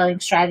social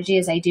selling strategy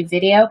is I do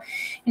video.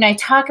 I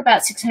talk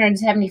about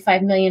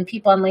 675 million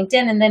people on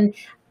LinkedIn, and then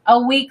a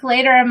week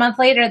later, a month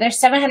later, there's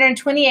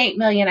 728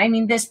 million. I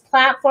mean, this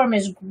platform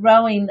is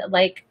growing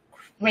like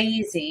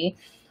crazy.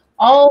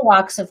 All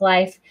walks of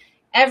life,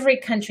 every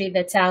country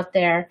that's out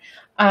there.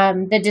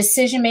 The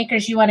decision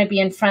makers you want to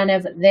be in front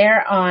of,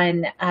 they're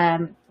on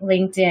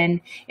LinkedIn.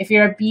 If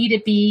you're a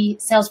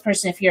B2B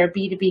salesperson, if you're a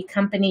B2B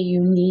company,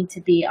 you need to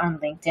be on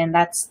LinkedIn.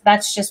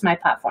 That's just my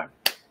platform.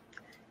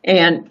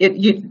 And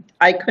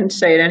I couldn't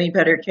say it any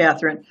better,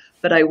 Kathryn,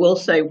 but I will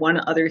say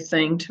one other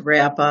thing to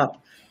wrap up.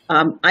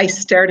 I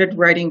started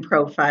writing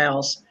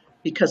profiles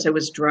because I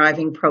was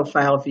driving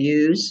profile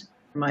views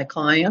for my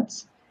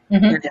clients.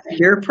 And if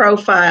your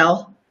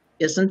profile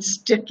isn't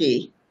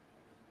sticky,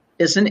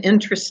 isn't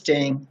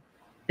interesting,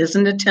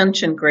 isn't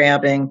attention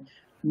grabbing,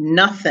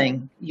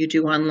 nothing you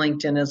do on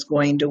LinkedIn is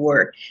going to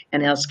work.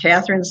 And as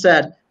Kathryn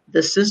said,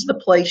 this is the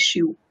place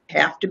you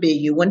have to be.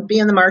 You wouldn't be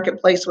in the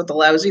marketplace with a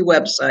lousy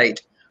website.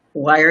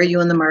 Why are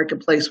you in the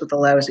marketplace with a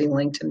lousy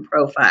LinkedIn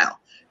profile?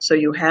 So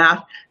you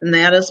have, and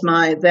that is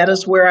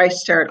where I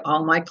start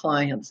all my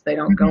clients. They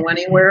don't go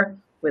anywhere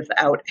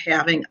without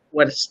having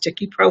what a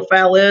sticky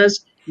profile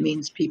is. It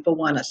means people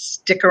want to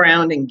stick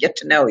around and get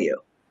to know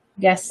you.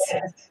 Yes.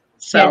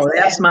 So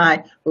that's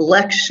my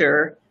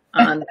lecture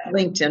on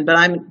LinkedIn, but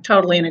I'm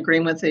totally in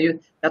agreement with you.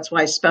 That's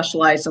why I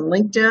specialize in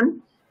LinkedIn,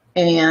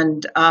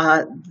 and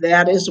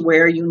that is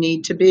where you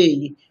need to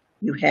be.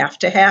 You have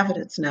to have it.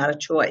 It's not a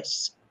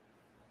choice.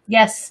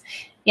 Yes.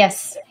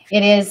 Yes,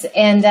 it is.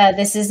 And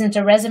this isn't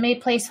a resume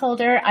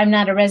placeholder. I'm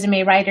not a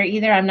resume writer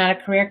either. I'm not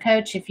a career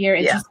coach. If you're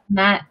Yeah, interested in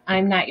that,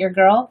 I'm not your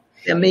girl.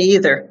 yeah, me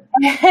either.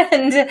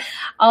 And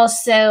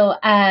also,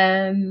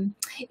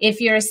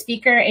 if you're a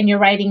speaker and you're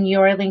writing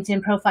your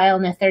LinkedIn profile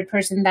in the third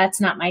person,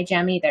 that's not my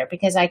jam either,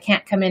 because I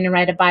can't come in and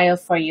write a bio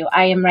for you.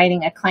 I am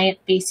writing a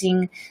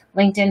client-facing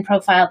LinkedIn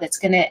profile that's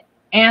going to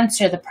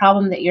answer the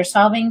problem that you're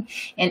solving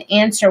and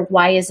answer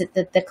why is it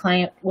that the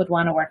client would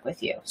want to work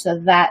with you. So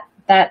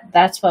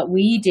that's what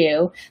we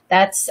do.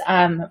 That's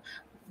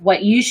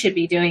what you should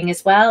be doing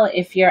as well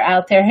if you're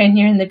out there and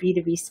you're in the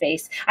B2B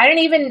space. I don't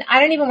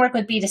even work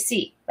with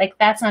B2C. Like,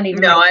 that's not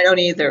even. No, I don't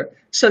either.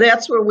 So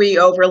that's where we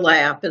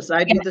overlap, is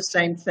I do the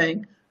same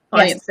thing.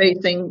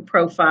 Client-facing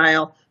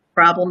profile,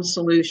 problem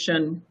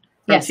solution,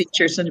 from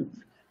features and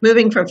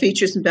moving from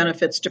features and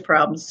benefits to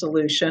problem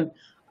solution.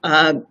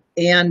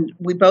 And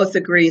we both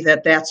agree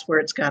that that's where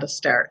it's got to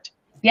start.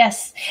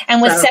 Yes.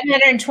 And with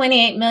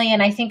 728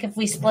 million, I think if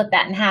we split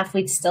that in half,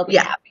 we'd still be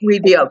happy.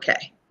 We'd be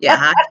okay.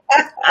 Yeah.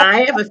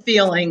 I have a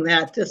feeling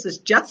that this is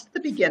just the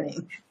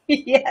beginning.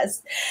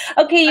 Yes.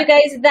 Okay, you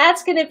guys,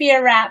 that's going to be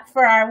a wrap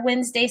for our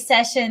Wednesday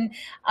session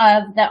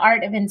of the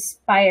Art of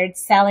Inspired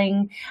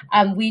Selling.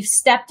 We've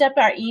stepped up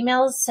our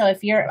emails. So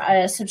if you're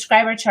a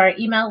subscriber to our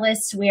email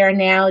list, we are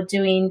now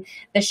doing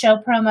the show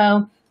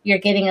promo. You're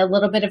getting a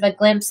little bit of a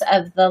glimpse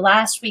of the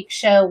last week's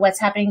show, what's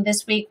happening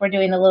this week. We're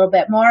doing a little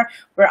bit more.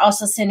 We're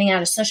also sending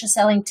out a social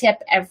selling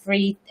tip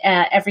every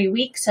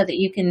week so that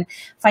you can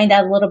find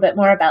out a little bit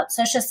more about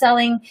social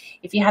selling.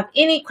 If you have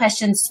any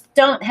questions,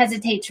 don't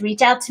hesitate to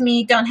reach out to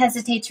me. Don't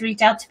hesitate to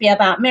reach out to me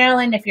about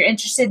Marilyn. If you're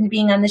interested in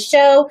being on the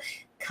show,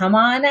 come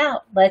on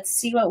out. Let's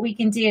see what we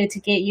can do to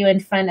get you in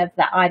front of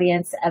the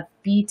audience of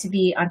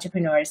B2B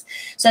entrepreneurs.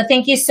 So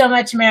thank you so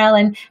much,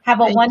 Marilyn.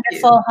 Have a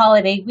wonderful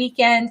holiday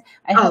weekend.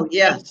 I hope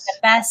you have the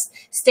best.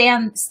 Stay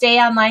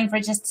online for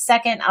just a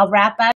second. I'll wrap up.